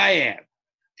that's all I have.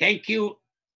 Thank you,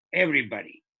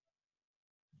 everybody.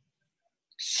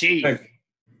 See you.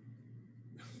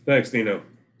 Thanks, Nino.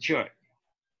 Sure.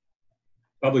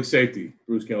 Public safety,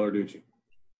 Bruce Gallarducci.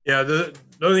 Yeah, the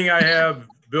other thing I have,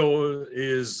 Bill,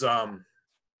 is I'm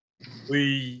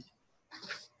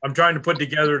trying to put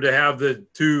together to have the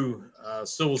 2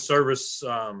 civil service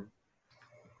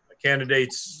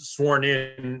candidates sworn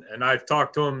in, and I've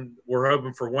talked to them. We're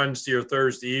hoping for Wednesday or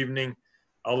Thursday evening.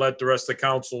 I'll let the rest of the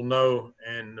council know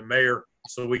and the mayor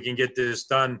so we can get this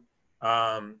done.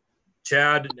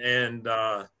 Chad and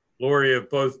Lori have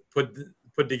both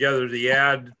put together the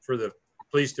ad for the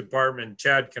police department.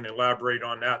 Chad can elaborate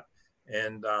on that,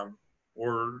 and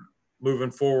we're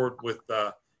moving forward with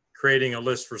creating a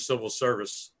list for civil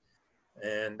service,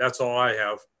 and that's all I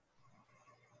have.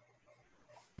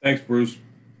 Thanks, Bruce.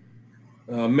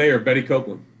 Mayor Betty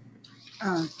Copeland.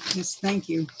 Yes, thank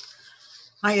you.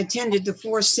 I attended the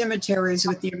 4 cemeteries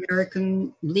with the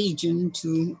American Legion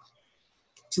to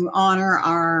honor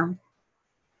our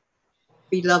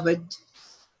beloved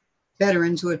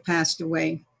veterans who had passed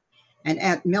away. And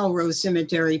at Melrose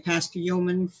Cemetery, Pastor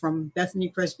Yeoman from Bethany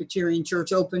Presbyterian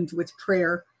Church opened with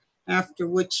prayer, after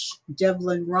which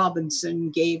Devlin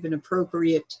Robinson gave an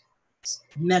appropriate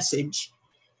message.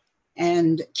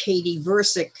 And Katie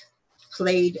Versick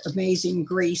played Amazing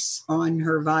Grace on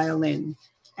her violin.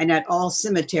 And at all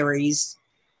cemeteries,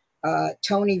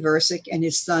 Tony Versick and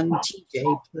his son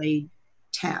TJ played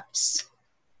taps.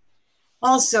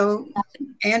 Also,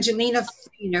 Angelina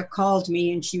Frina called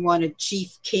me and she wanted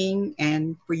Chief King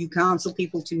and for you council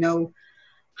people to know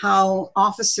how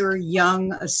Officer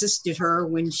Young assisted her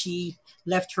when she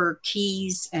left her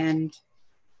keys and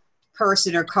purse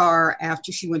in her car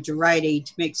after she went to Rite Aid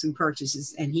to make some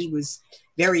purchases. And he was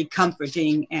very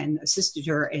comforting and assisted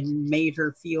her and made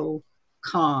her feel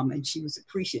calm, and she was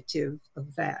appreciative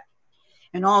of that.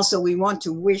 And also we want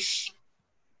to wish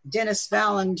Dennis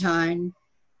Valentine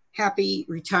happy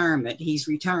retirement. He's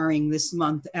retiring this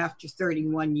month after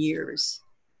 31 years.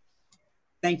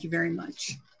 Thank you very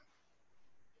much.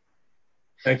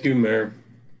 Thank you, Mayor.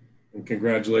 And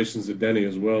congratulations to Denny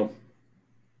as well.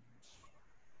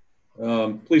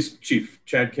 Police Chief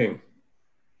Chad King.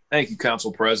 Thank you,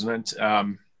 Council President.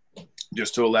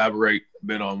 Just to elaborate a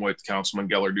bit on what Councilman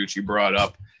Gallarducci brought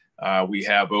up, we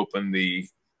have opened the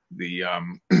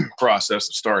process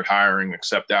to start hiring,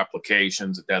 accept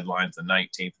applications. The deadline's the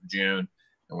 19th of June,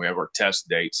 and we have our test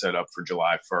date set up for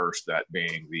July 1st, that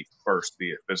being the first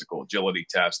the physical agility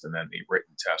test and then the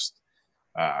written test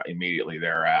immediately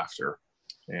thereafter.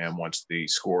 And once the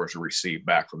scores are received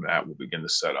back from that, we'll begin to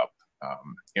set up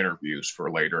interviews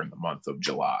for later in the month of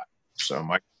July. So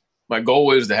my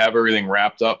goal is to have everything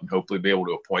wrapped up and hopefully be able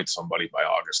to appoint somebody by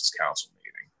August's council meeting.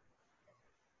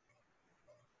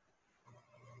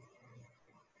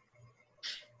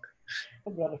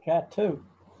 I've got a cat too.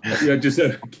 Yeah, just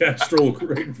a cat stroll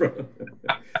right in front of me.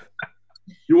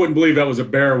 You wouldn't believe that was a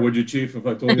bear, would you, Chief, if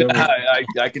I told you that?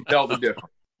 I can tell the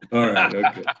difference. All right,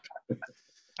 okay.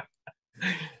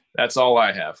 That's all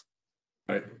I have.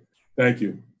 All right, thank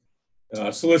you.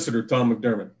 Solicitor Tom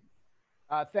McDermott.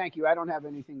 Thank you. I don't have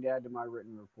anything to add to my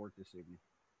written report this evening.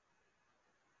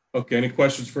 Okay, any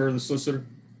questions for the solicitor?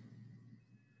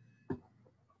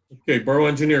 Okay, Borough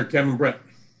Engineer Kevin Brett.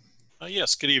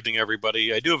 Yes, good evening,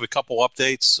 everybody. I do have a couple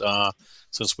updates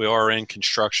since we are in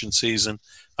construction season.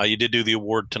 You did do the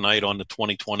award tonight on the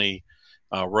 2020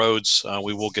 roads.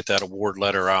 We will get that award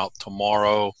letter out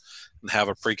tomorrow and have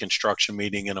a pre-construction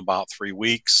meeting in about 3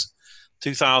 weeks.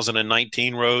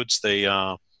 2019 roads, they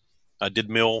did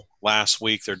mill last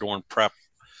week. They're doing prep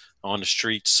on the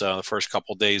streets the first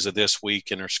couple of days of this week,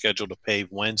 and are scheduled to pave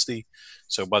Wednesday.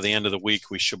 So by the end of the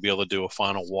week, we should be able to do a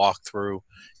final walkthrough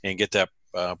and get that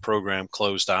program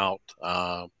closed out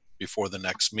before the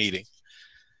next meeting.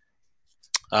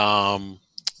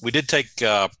 We did take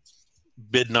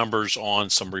bid numbers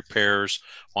on some repairs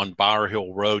on Bower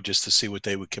Hill Road just to see what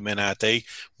they would come in at. They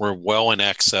were well in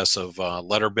excess of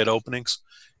letter bid openings,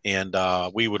 and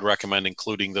we would recommend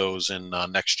including those in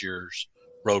next year's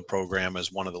road program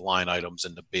as one of the line items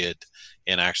in the bid,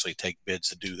 and actually take bids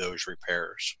to do those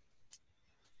repairs.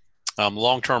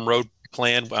 Long-term road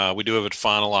plan, we do have it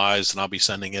finalized, and I'll be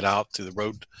sending it out to the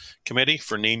road committee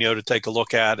for Nino to take a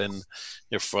look at, and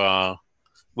if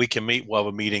we can meet, we'll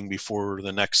have a meeting before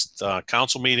the next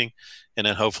council meeting, and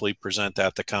then hopefully present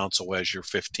that to council as your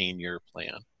 15-year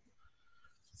plan.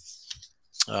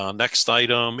 Next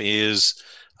item is,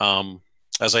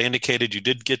 as I indicated, you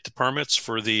did get the permits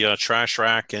for the trash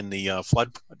rack and the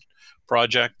flood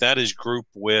project. That is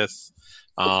grouped with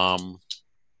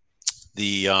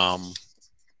the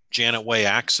Janet Way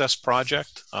Access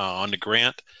Project on the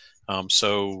grant.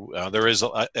 There is,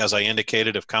 as I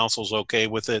indicated, if council's okay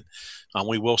with it,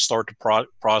 we will start the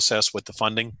process with the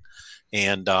funding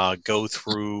and go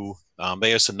through,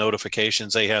 they have some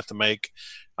notifications they have to make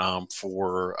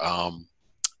for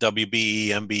WBE,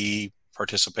 MBE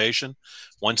participation.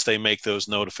 Once they make those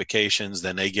notifications,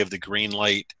 then they give the green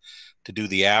light to do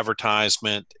the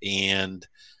advertisement, and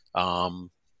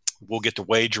we'll get the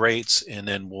wage rates, and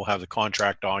then we'll have the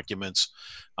contract documents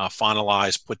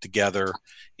finalized, put together,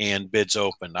 and bids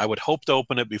open. I would hope to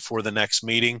open it before the next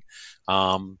meeting,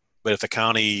 but if the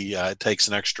county takes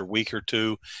an extra week or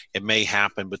two, it may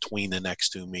happen between the next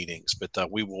two meetings.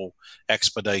 But we will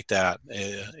expedite that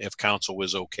if council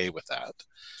is okay with that,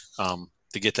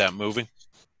 to get that moving.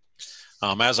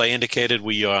 As I indicated,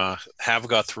 we have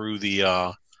got through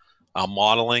the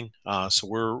modeling, so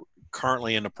we're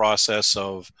currently in the process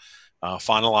of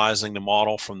finalizing the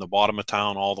model from the bottom of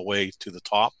town all the way to the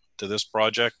top to this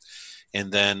project,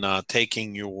 and then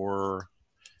taking your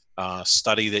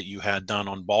study that you had done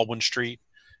on Baldwin Street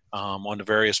on the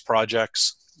various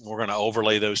projects. We're going to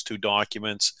overlay those two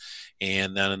documents,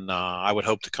 and then I would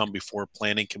hope to come before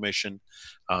Planning Commission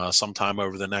sometime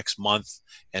over the next month,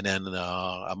 and then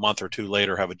a month or two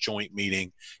later have a joint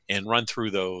meeting and run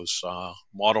through those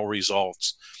model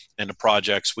results and the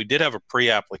projects. We did have a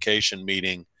pre-application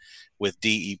meeting with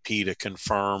DEP to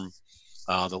confirm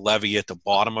the levee at the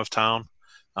bottom of town,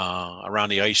 around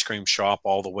the ice cream shop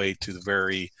all the way to the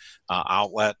very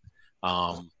outlet.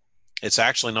 It's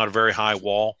actually not a very high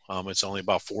wall. It's only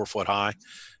about 4 foot high,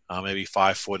 maybe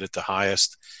 5 foot at the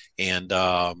highest. And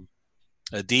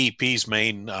DEP's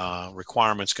main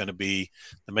requirement is going to be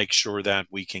to make sure that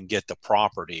we can get the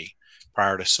property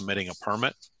prior to submitting a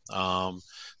permit.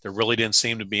 There really didn't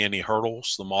seem to be any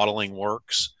hurdles. The modeling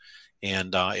works,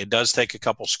 and it does take a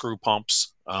couple screw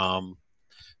pumps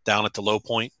down at the low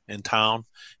point in town,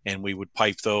 and we would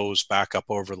pipe those back up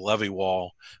over the levee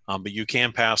wall. But you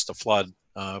can pass the flood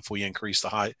if we increase the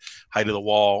height of the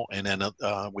wall, and then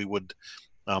we would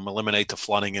eliminate the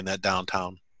flooding in that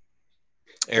downtown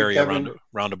area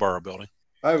around the borough building.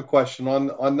 I have a question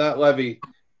on that levy.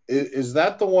 Is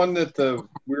that the one that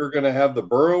we're going to have the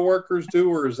borough workers do,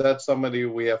 or is that somebody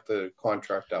we have to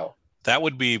contract out? That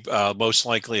would be most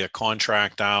likely a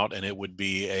contract out, and it would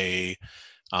be a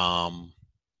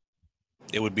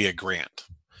grant.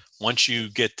 Once you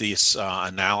get this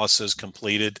analysis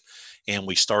completed and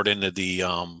we start into the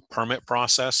permit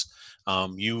process,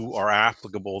 you are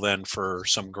applicable then for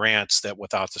some grants that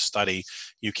without the study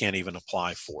you can't even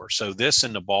apply for. So this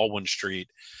in the Baldwin Street,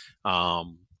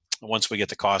 once we get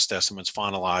the cost estimates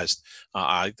finalized,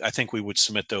 I think we would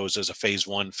submit those as a phase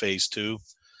 1, phase 2,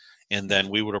 and then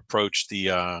we would approach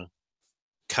the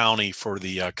county for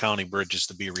the county bridges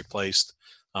to be replaced.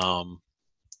 The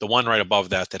one right above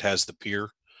that has the pier,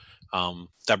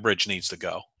 that bridge needs to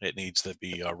go. It needs to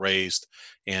be raised,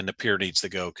 and the pier needs to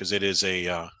go because it is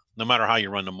no matter how you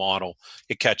run the model,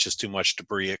 it catches too much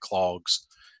debris, it clogs,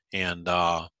 and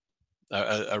a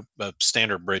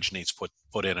standard bridge needs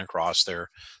put in across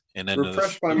there. And then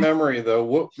refresh my memory though.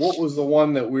 What was the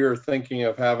one that we were thinking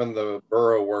of having the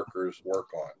borough workers work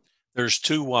on? There's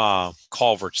 2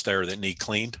 culverts there that need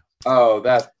cleaned. Oh,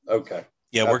 okay.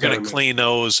 Yeah, we're going to clean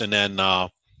those, and then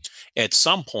at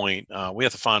some point we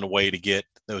have to find a way to get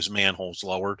those manholes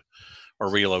lowered or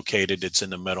relocated. It's in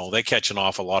the middle. They're catching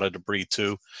off a lot of debris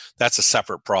too. That's a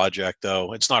separate project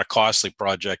though. It's not a costly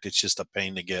project. It's just a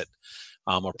pain to get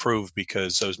approved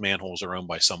because those manholes are owned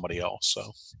by somebody else.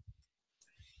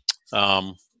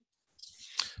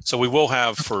 So we will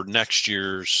have for next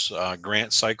year's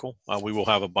grant cycle, we will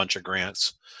have a bunch of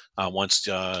grants. Once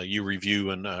you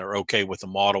review and are okay with the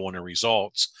model and the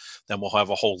results, then we'll have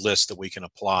a whole list that we can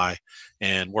apply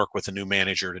and work with a new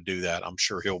manager to do that. I'm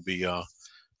sure he'll be,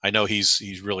 I know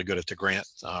he's really good at the grant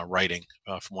writing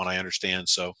from what I understand.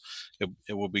 So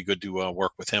it will be good to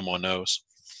work with him on those.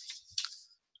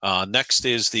 Next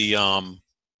is the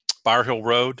Bar Hill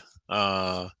Road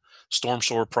storm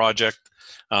sewer project.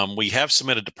 We have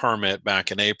submitted the permit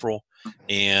back in April,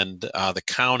 and the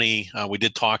county, we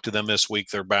did talk to them this week.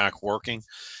 They're back working,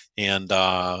 and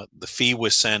the fee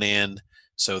was sent in,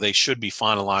 so they should be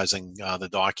finalizing the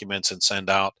documents and send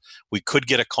out. We could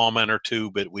get a comment or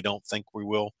 2, but we don't think we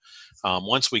will.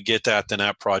 Once we get that, then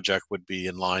that project would be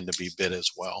in line to be bid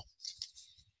as well.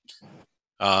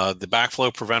 The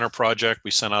backflow preventer project,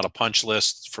 we sent out a punch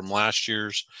list from last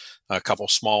year's, a couple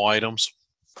small items.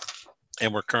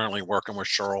 And we're currently working with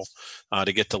Cheryl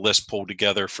to get the list pulled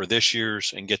together for this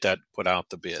year's and get that put out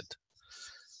the bid.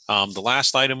 The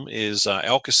last item is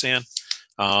Elkasan.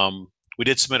 We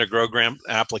did submit a GROW grant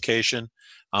application.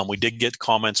 We did get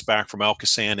comments back from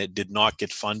Elkasan. It did not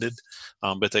get funded,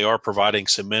 but they are providing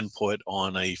some input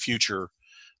on a future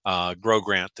GROW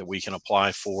grant that we can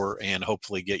apply for and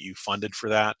hopefully get you funded for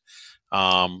that.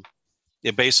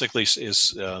 It basically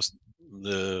is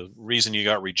the reason you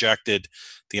got rejected,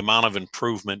 the amount of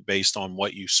improvement based on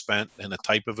what you spent and the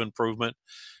type of improvement.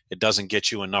 It doesn't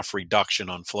get you enough reduction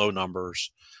on flow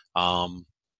numbers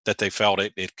that they felt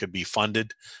it could be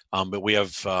funded. But we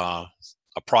have a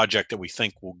project that we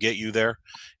think will get you there,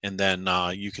 and then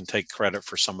you can take credit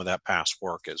for some of that past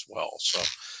work as well. So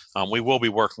we will be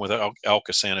working with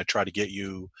Elkasan to try to get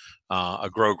you a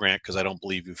GROW grant because I don't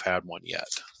believe you've had one yet.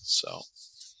 So.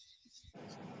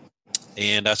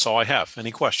 And that's all I have.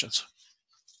 Any questions?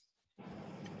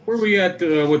 Where are we at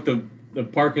with the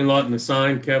parking lot and the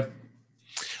sign, Kev?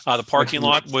 The parking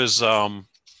lot was at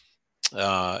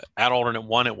alternate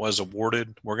 1. It was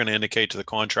awarded. We're going to indicate to the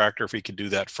contractor if he could do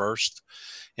that first.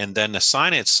 And then the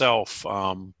sign itself,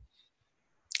 I'm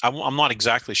not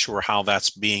exactly sure how that's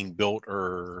being built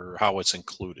or how it's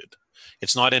included.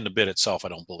 It's not in the bid itself, I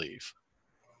don't believe.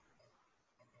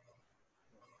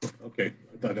 Okay,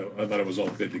 I thought it was all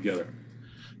bid together.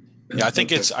 Yeah, I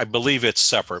think I believe it's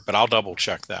separate, but I'll double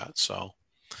check that. So,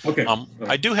 okay.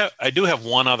 I do have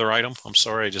one other item. I'm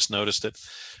sorry, I just noticed it.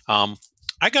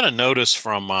 I got a notice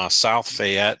from South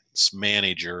Fayette's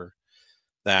manager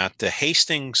that the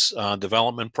Hastings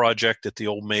development project at the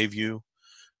old Mayview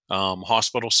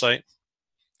hospital site,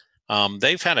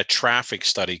 they've had a traffic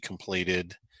study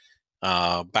completed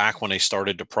back when they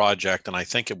started the project, and I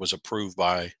think it was approved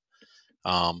by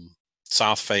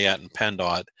South Fayette and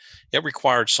PennDOT. It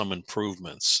required some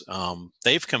improvements.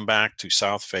 They've come back to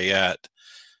South Fayette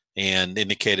and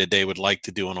indicated they would like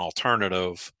to do an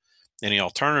alternative. And the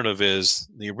alternative is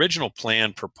the original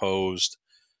plan proposed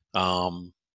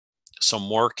some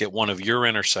work at one of your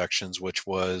intersections, which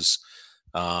was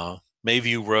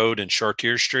Mayview Road and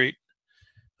Chartier Street.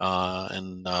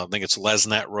 And I think it's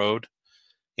Lesnett Road.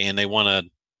 And they want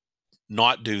to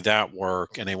not do that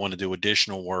work, and they want to do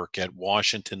additional work at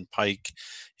Washington Pike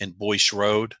and Boyce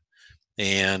Road.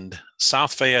 And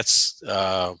South Fayette's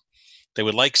they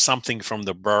would like something from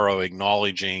the borough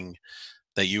acknowledging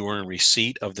that you were in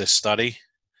receipt of this study.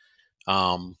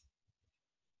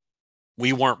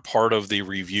 We weren't part of the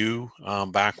review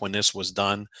back when this was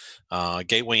done.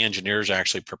 Gateway Engineers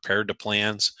actually prepared the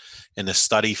plans and the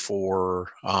study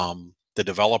for the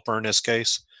developer in this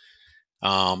case.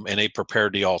 And they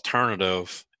prepared the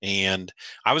alternative. And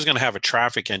I was going to have a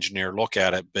traffic engineer look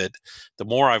at it, but the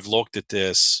more I've looked at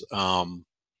this,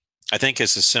 I think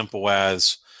it's as simple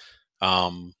as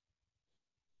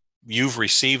you've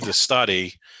received the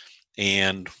study,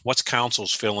 and what's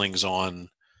council's feelings on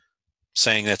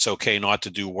saying that's okay not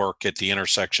to do work at the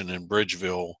intersection in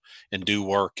Bridgeville and do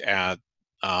work at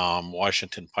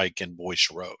Washington Pike and Boyce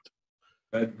Road?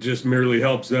 That just merely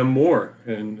helps them more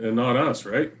and not us,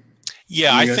 right?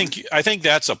 Yeah, I think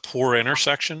that's a poor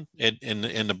intersection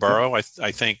in the borough. I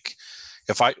think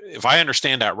if I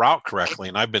understand that route correctly,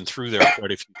 and I've been through there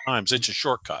quite a few times, it's a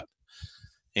shortcut,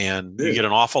 and you get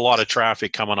an awful lot of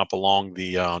traffic coming up along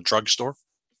the drugstore,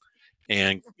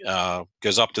 and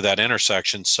goes up to that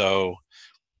intersection. So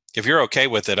if you're okay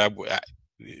with it,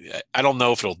 I don't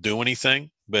know if it'll do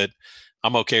anything, but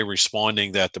I'm okay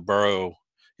responding that the borough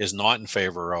is not in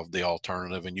favor of the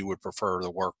alternative and you would prefer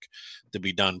the work to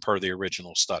be done per the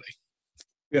original study.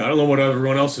 Yeah, I don't know what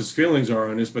everyone else's feelings are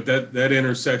on this, but that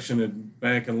intersection at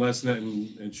Bank and Lesnet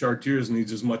and Chartiers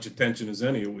needs as much attention as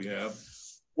any we have.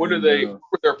 What are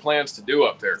their plans to do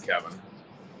up there, Kevin?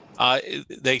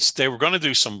 They were going to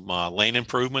do some lane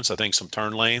improvements, I think some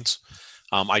turn lanes.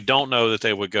 I don't know that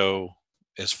they would go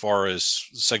as far as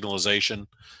signalization,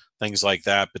 things like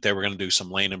that, but they were going to do some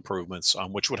lane improvements,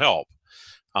 which would help.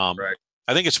 Right.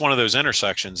 I think it's one of those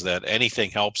intersections that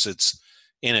anything helps. It's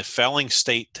in a failing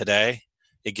state today.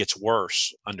 It gets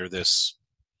worse under this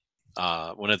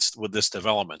when this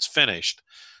development's finished.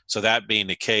 So that being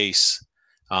the case,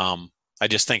 I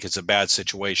just think it's a bad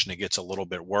situation. It gets a little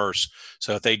bit worse.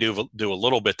 So if they do a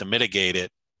little bit to mitigate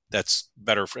it, that's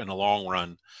better in the long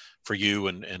run for you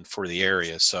and for the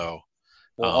area. So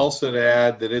also to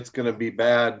add that it's going to be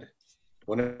bad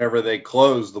whenever they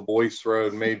close the Boyce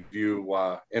Road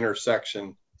Maidview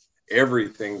intersection.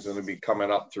 Everything's going to be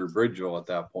coming up through Bridgeville at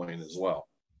that point as well.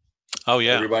 Oh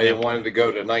yeah, everybody wanted to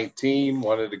go to 19,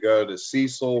 wanted to go to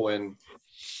Cecil and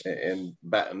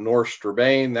North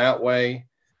Strabane that way.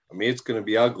 I mean, it's going to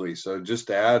be ugly. So just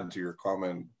to add to your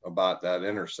comment about that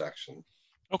intersection.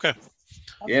 Okay.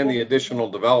 And the additional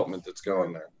development that's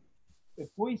going there. If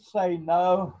we say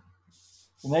no,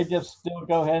 can they just still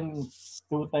go ahead and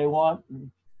do what they want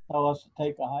and tell us to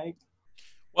take a hike?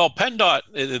 Well,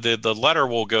 PennDOT, the letter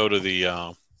will go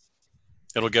to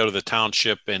it'll go to the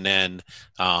township, and then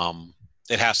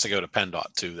it has to go to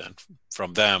PennDOT too. Then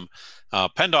from them,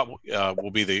 PennDOT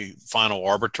will be the final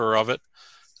arbiter of it.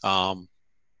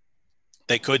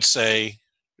 They could say,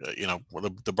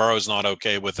 the borough's not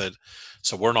okay with it,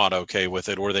 so we're not okay with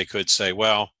it. Or they could say,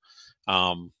 well,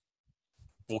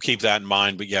 we'll keep that in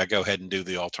mind, but yeah, go ahead and do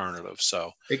the alternative.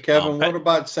 So, hey, Kevin, what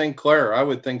about St. Clair? I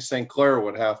would think St. Clair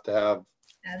would have to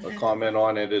have a comment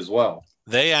on it as well.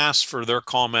 They asked for their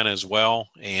comment as well,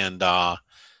 and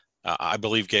I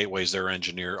believe Gateway's their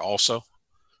engineer also.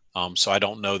 So I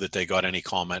don't know that they got any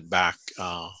comment back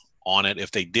on it.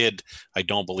 If they did, I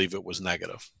don't believe it was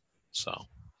negative. So,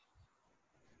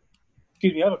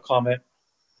 excuse me, I have a comment.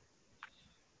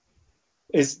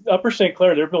 Is Upper St.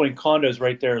 Clair, they're building condos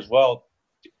right there as well.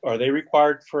 Are they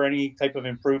required for any type of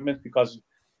improvement because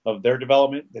of their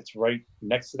development that's right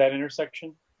next to that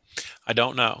intersection? I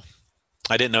don't know.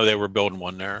 I didn't know they were building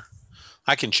one there.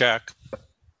 I can check.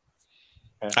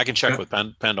 Okay. I can check with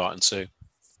PennDOT and see.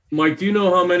 Mike, do you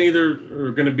know how many there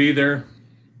are going to be there?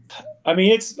 I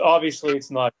mean, it's obviously it's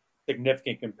not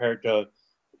significant compared to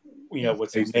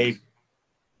what's made.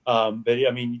 But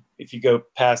I mean, if you go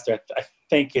past that, I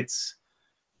think it's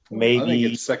maybe I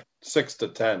think it's 6 to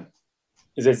 10.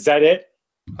 Is that it?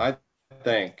 I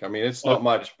think. I mean, it's not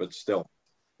much, but still.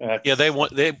 Yeah,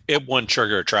 it wouldn't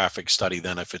trigger a traffic study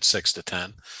then if it's 6 to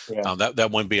 10. Yeah.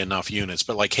 That wouldn't be enough units.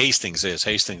 But like Hastings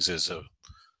is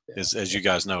as you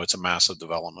guys know, it's a massive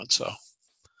development. So,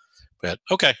 but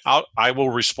okay, I will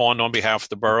respond on behalf of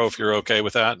the borough if you're okay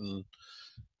with that, and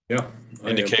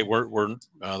indicate we're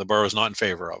the borough is not in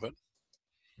favor of it.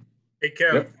 Hey,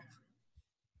 Kev.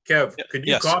 Kev, could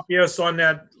you copy us on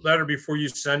that letter before you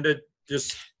send it?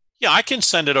 Yeah, I can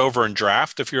send it over in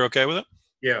draft if you're okay with it.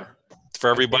 Yeah. For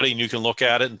everybody, and you can look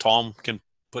at it, and Tom can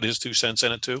put his 2 cents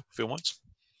in it too if he wants.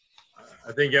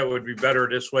 I think that would be better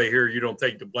this way here. You don't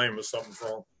take the blame if something's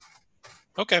wrong.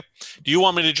 Okay. Do you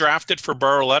want me to draft it for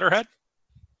borough letterhead?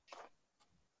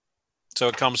 So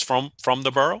it comes from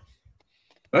the borough?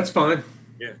 That's fine.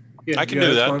 Yeah. I can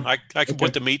do that. I can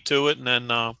put the meat to it, and then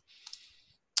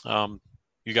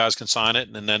you guys can sign it,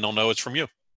 and then they'll know it's from you.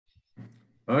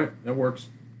 All right, that works.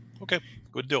 Okay,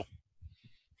 good deal.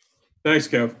 Thanks,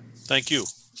 Kev. Thank you.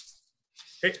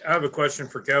 Hey, I have a question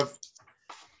for Kev.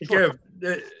 Hey, Kev,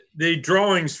 the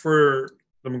drawings for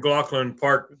the McLaughlin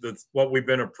Park, that's what we've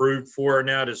been approved for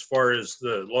now as far as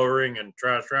the lowering and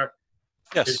trash rack.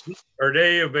 Yes. Are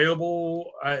they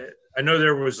available? I know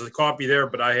there was a copy there,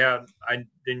 but I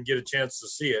didn't get a chance to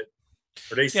see it.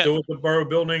 Are they still at the Borough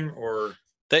building, or?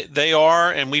 They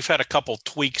are, and we've had a couple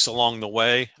tweaks along the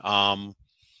way. Do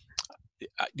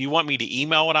you want me to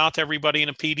email it out to everybody in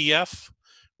a PDF,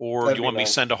 or do you want me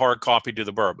to send a hard copy to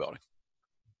the Borough building?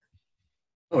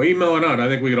 Oh, email it out. I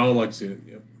think we'd all like to see it.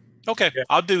 Yep. Okay,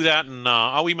 I'll do that, and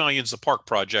I'll email you the park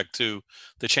project too,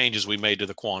 the changes we made to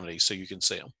the quantity, so you can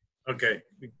see them. Okay,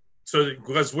 so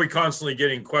because we're constantly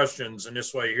getting questions, and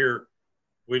this way here,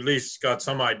 we at least got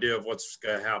some idea of what's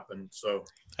going to happen. So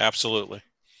absolutely.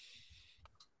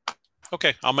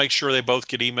 Okay, I'll make sure they both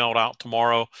get emailed out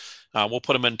tomorrow. We'll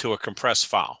put them into a compressed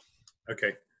file.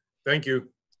 Okay, thank you.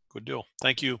 Good deal.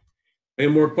 Thank you. Any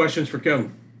more questions for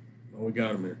Kevin? Oh, we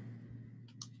got him here.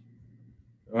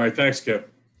 All right, thanks, Kev.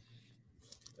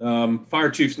 Fire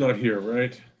chief's not here,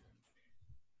 right?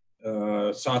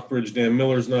 Southbridge Dan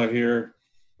Miller's not here.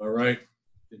 All right,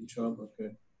 didn't show up.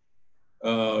 Okay.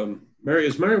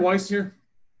 Is Mary Weiss here?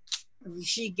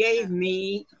 She gave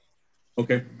me.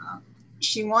 Okay.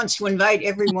 She wants to invite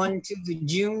everyone to the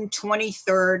June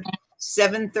 23rd,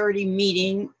 7:30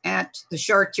 meeting at the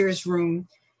Chartiers Room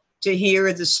to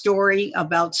hear the story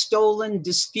about stolen,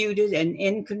 disputed, and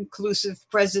inconclusive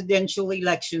presidential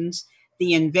elections,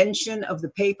 the invention of the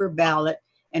paper ballot,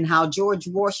 and how George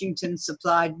Washington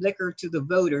supplied liquor to the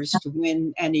voters to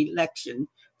win an election,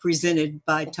 presented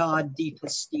by Todd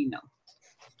DiPastino.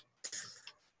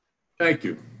 Thank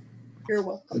you. You're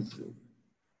welcome.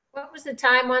 What was the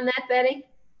time on that, Betty?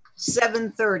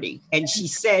 7:30, and she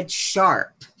said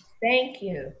sharp. Thank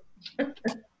you.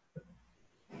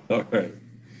 All right.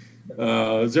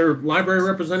 Is there a library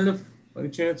representative by any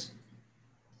chance?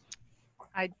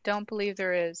 I don't believe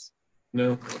there is.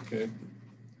 No? Okay.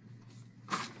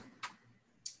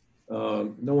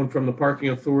 No one from the parking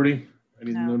authority? I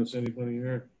didn't notice anybody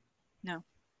here. No.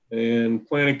 And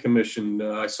planning commission,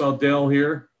 I saw Dale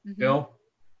here. Dale?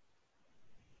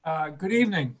 Good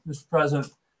evening, Mr.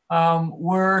 President.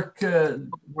 We're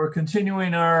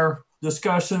continuing our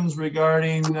discussions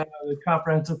regarding the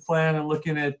comprehensive plan and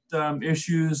looking at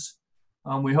issues.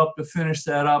 We hope to finish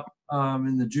that up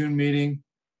in the June meeting,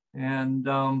 and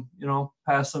you know,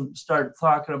 start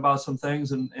talking about some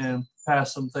things and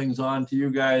pass some things on to you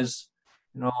guys,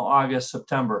 you know, August,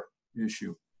 September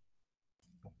issue.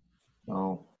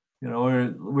 So, you know,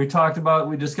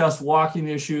 we discussed walking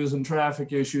issues and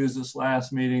traffic issues this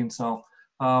last meeting. So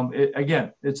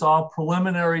again, it's all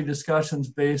preliminary discussions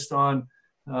based on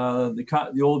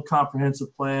the old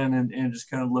comprehensive plan and just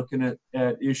kind of looking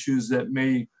at issues that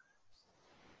may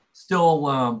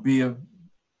still be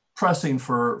pressing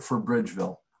for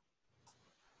Bridgeville.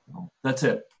 So that's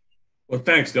it. Well,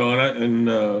 thanks, Don,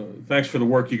 and thanks for the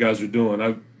work you guys are doing.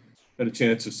 I've had a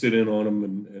chance to sit in on them,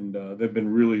 and they've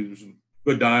been there's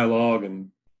good dialogue and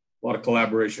a lot of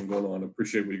collaboration going on. I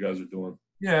appreciate what you guys are doing.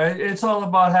 Yeah, it's all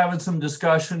about having some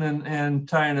discussion and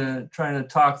trying to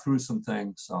talk through some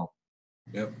things. So,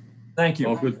 yep. Thank you.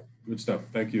 All good stuff.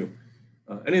 Thank you.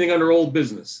 Anything under old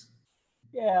business?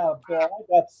 Yeah, Bill, I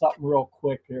got something real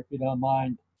quick here, if you don't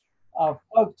mind.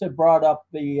 Folks had brought up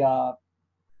the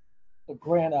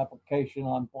grant application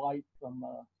on blight from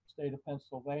the state of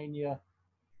Pennsylvania.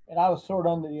 And I was sort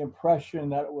of under the impression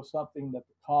that it was something that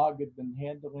the COG had been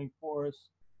handling for us.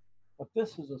 But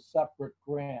this is a separate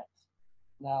grant.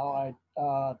 Now,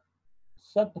 I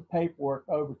sent the paperwork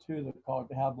over to the COG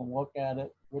to have them look at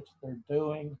it, which they're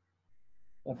doing.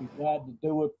 They'd be glad to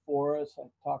do it for us. I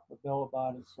talked to Bill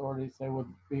about it, sort of. He said it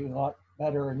would be a lot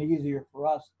better and easier for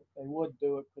us if they would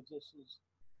do it, because this is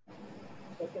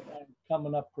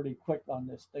coming up pretty quick on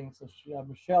this thing. So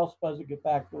Michelle's supposed to get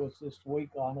back to us this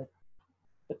week on it.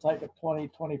 It's like a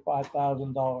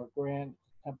 $25,000 grant,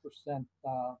 10%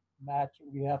 match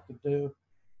that we have to do.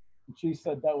 And she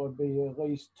said that would be at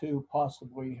least 2,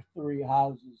 possibly 3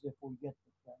 houses if we get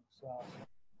the thing. So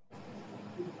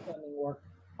she's sending work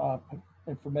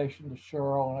information to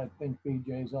Cheryl, and I think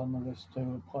BJ's on the list too,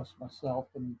 and plus myself.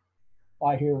 And if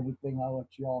I hear anything, I'll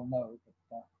let you all know.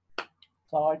 But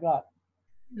that's all I got.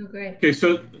 Oh, great. Okay,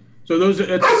 so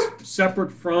it's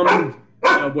separate from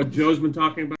what Joe's been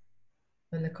talking about.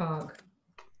 And the COG.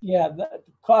 Yeah, the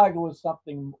COG was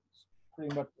something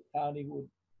pretty much the county would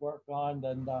work on,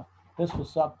 and this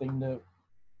was something new.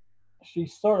 she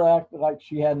sort of acted like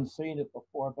she hadn't seen it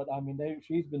before, but I mean,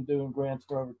 she's been doing grants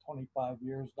for over 25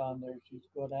 years down there. She's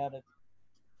good at it,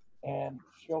 and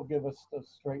she'll give us the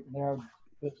straight and narrow.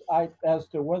 As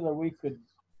to whether we could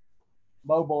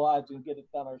mobilize and get it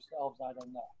done ourselves, I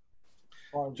don't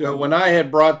know. Joe, when I had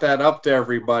brought that up to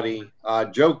everybody,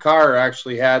 Joe Carr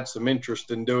actually had some interest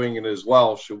in doing it as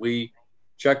well. Should we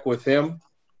check with him?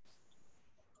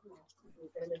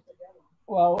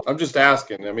 Well, I'm just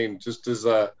asking. I mean, just as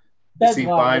is he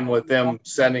fine with them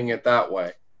sending it that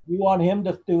way? You want him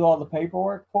to do all the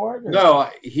paperwork for it? Or? No,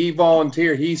 he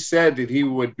volunteered. He said that he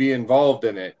would be involved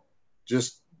in it.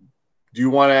 Just, do you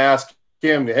want to ask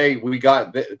him, hey, we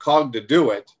got the COG to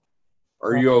do it.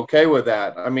 Are you okay with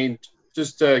that? I mean,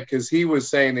 just because he was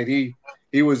saying that he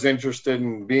was interested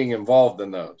in being involved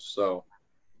in those. So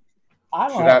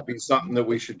should that be something that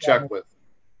we should check with?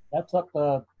 That's up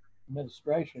to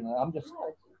administration. I'm just,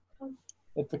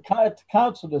 it's a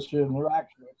council decision,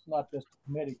 actually. It's not just a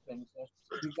committee thing. So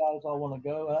if you guys all want to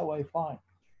go that way, fine.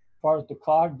 As far as the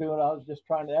COG doing, I was just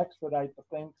trying to expedite the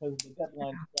thing because the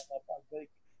deadline's up, I think,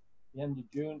 the end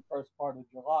of June, first part of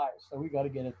July. So we got to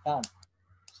get it done.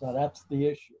 So that's the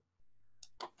issue.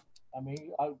 I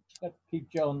mean, I've got to keep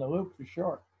Joe in the loop for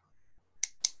sure.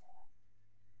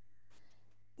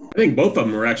 I think both of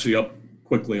them are actually up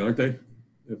quickly, aren't they?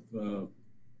 If,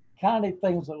 county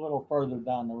thing's a little further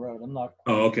down the road. I'm not.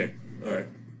 Oh, okay. All right.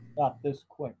 Not this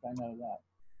quick. I know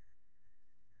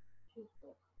that.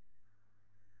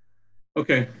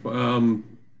 Okay.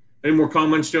 Any more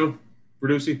comments, Joe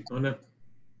Verducci, on that?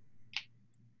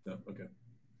 No. Okay.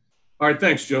 All right.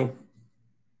 Thanks, Joe.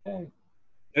 Okay.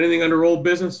 Anything under old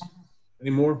business? Any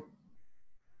more?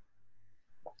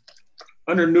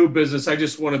 Under new business, I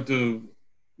just wanted to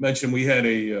mention we had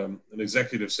an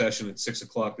executive session at 6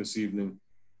 o'clock this evening,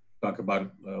 talk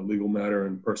about legal matter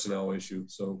and personnel issue.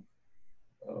 So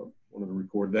wanted to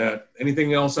record that.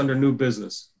 Anything else under new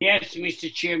business? Yes,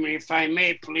 Mr. Chairman, if I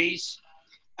may, please.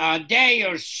 A day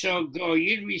or so ago,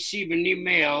 you received an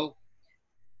email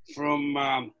from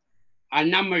a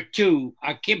number 2.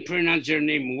 I can't pronounce her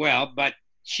name well, but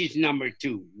she's number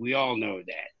 2. We all know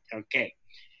that. Okay.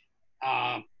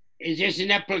 Is there's an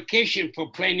application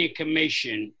for planning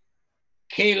commission,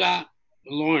 Kayla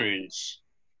Lawrence.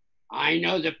 I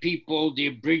know the people,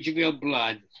 the Bridgeville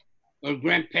blood. Her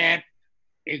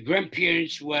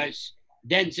grandparents was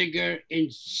Denziger and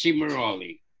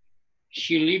Cimaroli.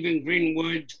 She lived in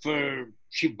Greenwood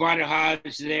she bought a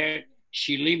house there.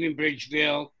 She lived in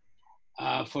Bridgeville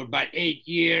for about 8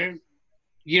 years.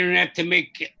 You don't have to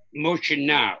make motion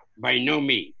now, by no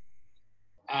means.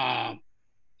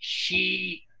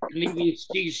 She lived in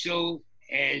Cecil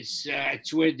as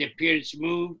it's where the parents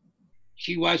moved.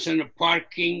 She was on a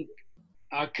parking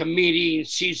committee in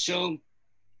Cecil.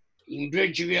 In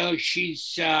Bridgeville,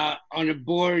 she's on a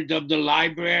board of the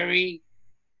library.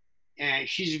 And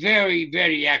she's very,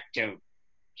 very active.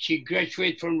 She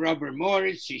graduated from Robert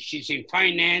Morris. She's in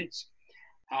finance.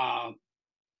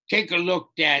 Take a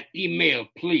look at that email,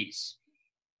 please.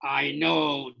 I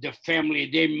know the family,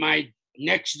 they're my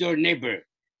next door neighbor.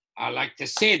 I like to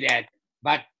say that,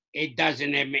 but it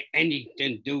doesn't have anything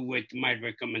to do with my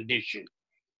recommendation.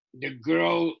 The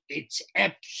girl, it's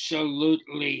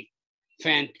absolutely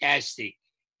fantastic.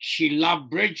 She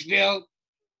loved Bridgeville.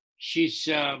 She's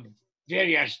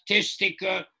very artistic,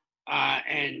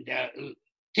 and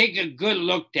take a good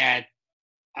look at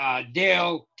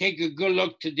Dale. Take a good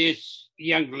look to this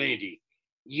young lady.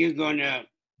 You're gonna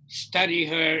study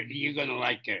her. You're gonna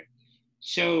like her.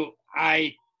 So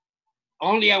I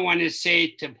want to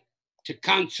say to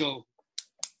council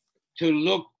to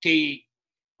look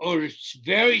or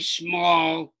very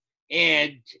small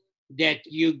ad that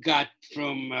you got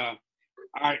from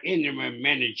our interim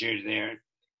manager there,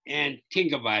 and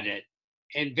think about it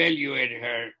and evaluate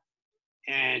her,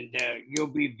 and you'll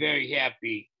be very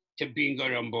happy to bring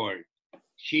her on board.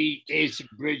 She is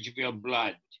Bridgeville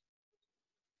blood.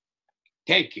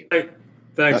 Thank you.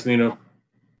 Thanks, Nino.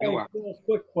 Hey, a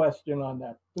quick question on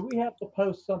that. Do we have to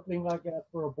post something like that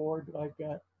for a board like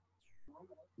that?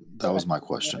 That was my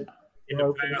question. In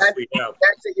the past, we have.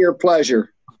 That's at your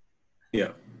pleasure.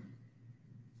 Yeah.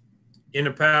 In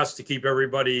the past, to keep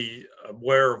everybody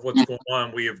aware of what's going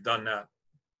on, we have done that.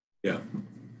 Yeah.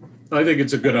 I think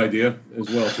it's a good idea as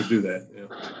well to do that. Yeah.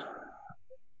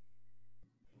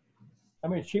 I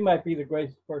mean, she might be the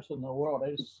greatest person in the world.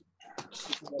 I just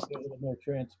might be a little more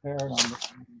transparent on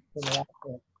this.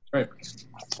 Right.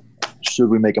 Should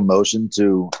we make a motion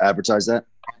to advertise that?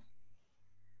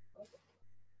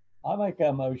 I'll make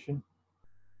that motion.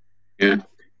 Yeah.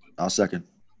 I'll second.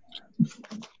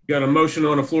 Got a motion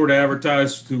on the floor to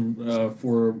advertise to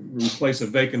for replace a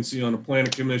vacancy on the planning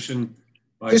commission.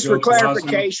 Just for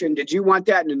clarification, did you want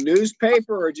that in a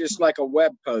newspaper or just like a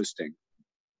web posting?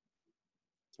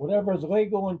 Whatever is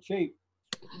legal and cheap.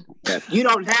 You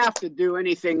don't have to do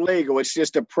anything legal. It's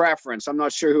just a preference. I'm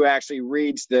not sure who actually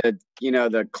reads the,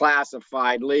 the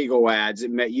classified legal ads.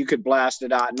 You could blast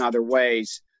it out in other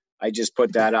ways. I just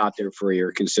put that out there for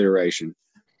your consideration.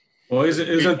 Well,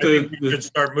 isn't the you should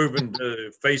start moving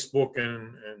to Facebook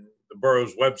and the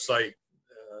borough's website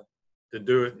to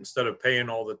do it instead of paying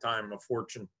all the time a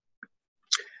fortune.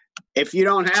 If you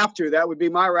don't have to, that would be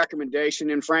my recommendation.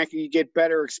 And frankly, you get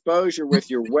better exposure with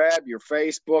your web, your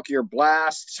Facebook, your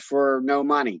blasts for no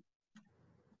money.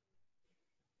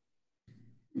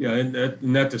 Yeah,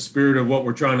 and that's the spirit of what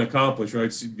we're trying to accomplish, right?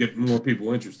 To get more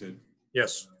people interested.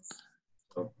 Yes.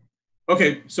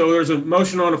 Okay, so there's a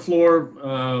motion on the floor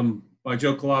by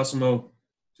Joe Colosimo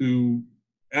to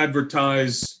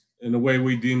advertise in the way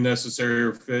we deem necessary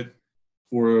or fit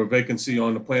for a vacancy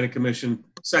on the planning commission.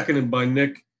 Seconded by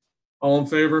Nick. All in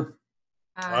favor?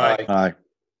 Aye. Aye.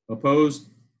 Opposed?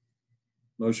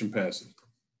 Motion passes.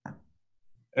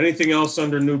 Anything else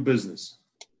under new business?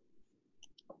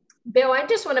 Bill, I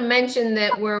just want to mention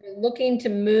that we're looking to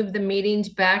move the meetings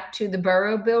back to the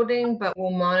borough building, but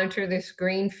we'll monitor this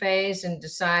green phase and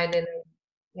decide in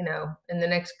the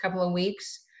next couple of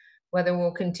weeks whether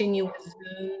we'll continue with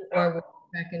Zoom or we'll go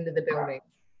back into the building.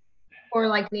 Or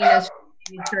like Nina said,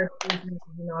 church is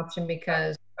an option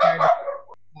because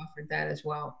offered that as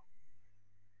well.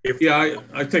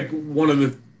 I think one of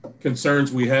the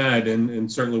concerns we had, and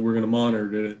certainly we're going to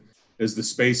monitor it, is the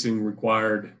spacing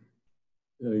required.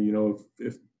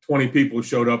 If 20 people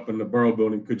showed up in the borough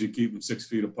building, could you keep them 6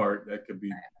 feet apart? That could be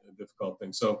a difficult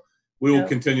thing. So we will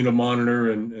continue to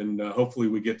monitor, and hopefully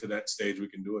we get to that stage we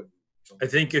can do it. I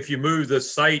think if you move the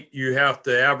site, you have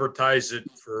to advertise it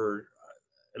for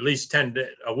at least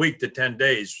a week to 10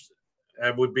 days.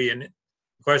 That would be a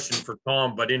question for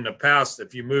Tom. But in the past,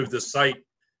 if you move the site,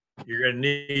 you're going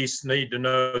to need to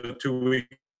know 2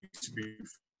 weeks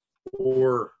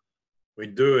before we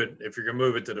do it if you're going to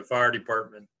move it to the fire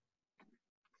department.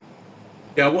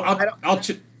 Yeah, well,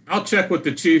 I'll check with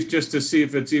the chief just to see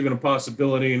if it's even a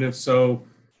possibility, and if so,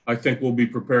 I think we'll be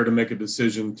prepared to make a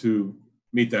decision to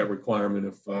meet that requirement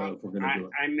if we're going to do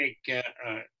it. I make a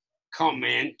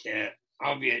comment.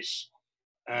 Obvious,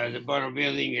 the borough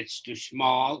building, it's too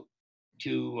small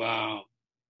to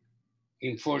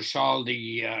enforce all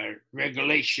the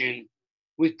regulation.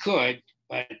 We could,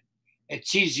 but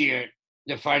it's easier.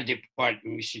 The fire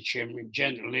department, Mr. Chairman,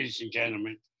 ladies and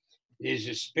gentlemen, there's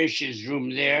a spacious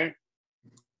room there.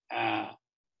 I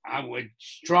would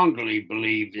strongly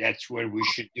believe that's where we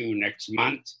should do next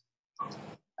month.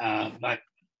 But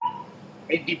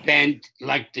it depends,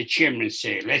 like the chairman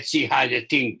said. Let's see how the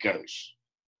thing goes.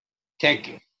 Thank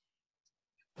you.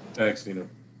 Thanks, Nino.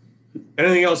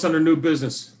 Anything else under new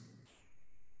business?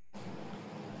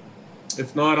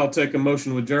 If not, I'll take a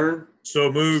motion to adjourn.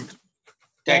 So moved.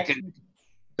 Second.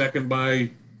 Second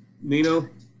by Nino.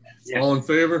 Yes. All in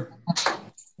favor?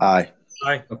 Aye.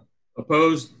 Aye.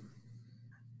 Opposed?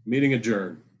 Meeting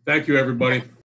adjourned. Thank you, everybody.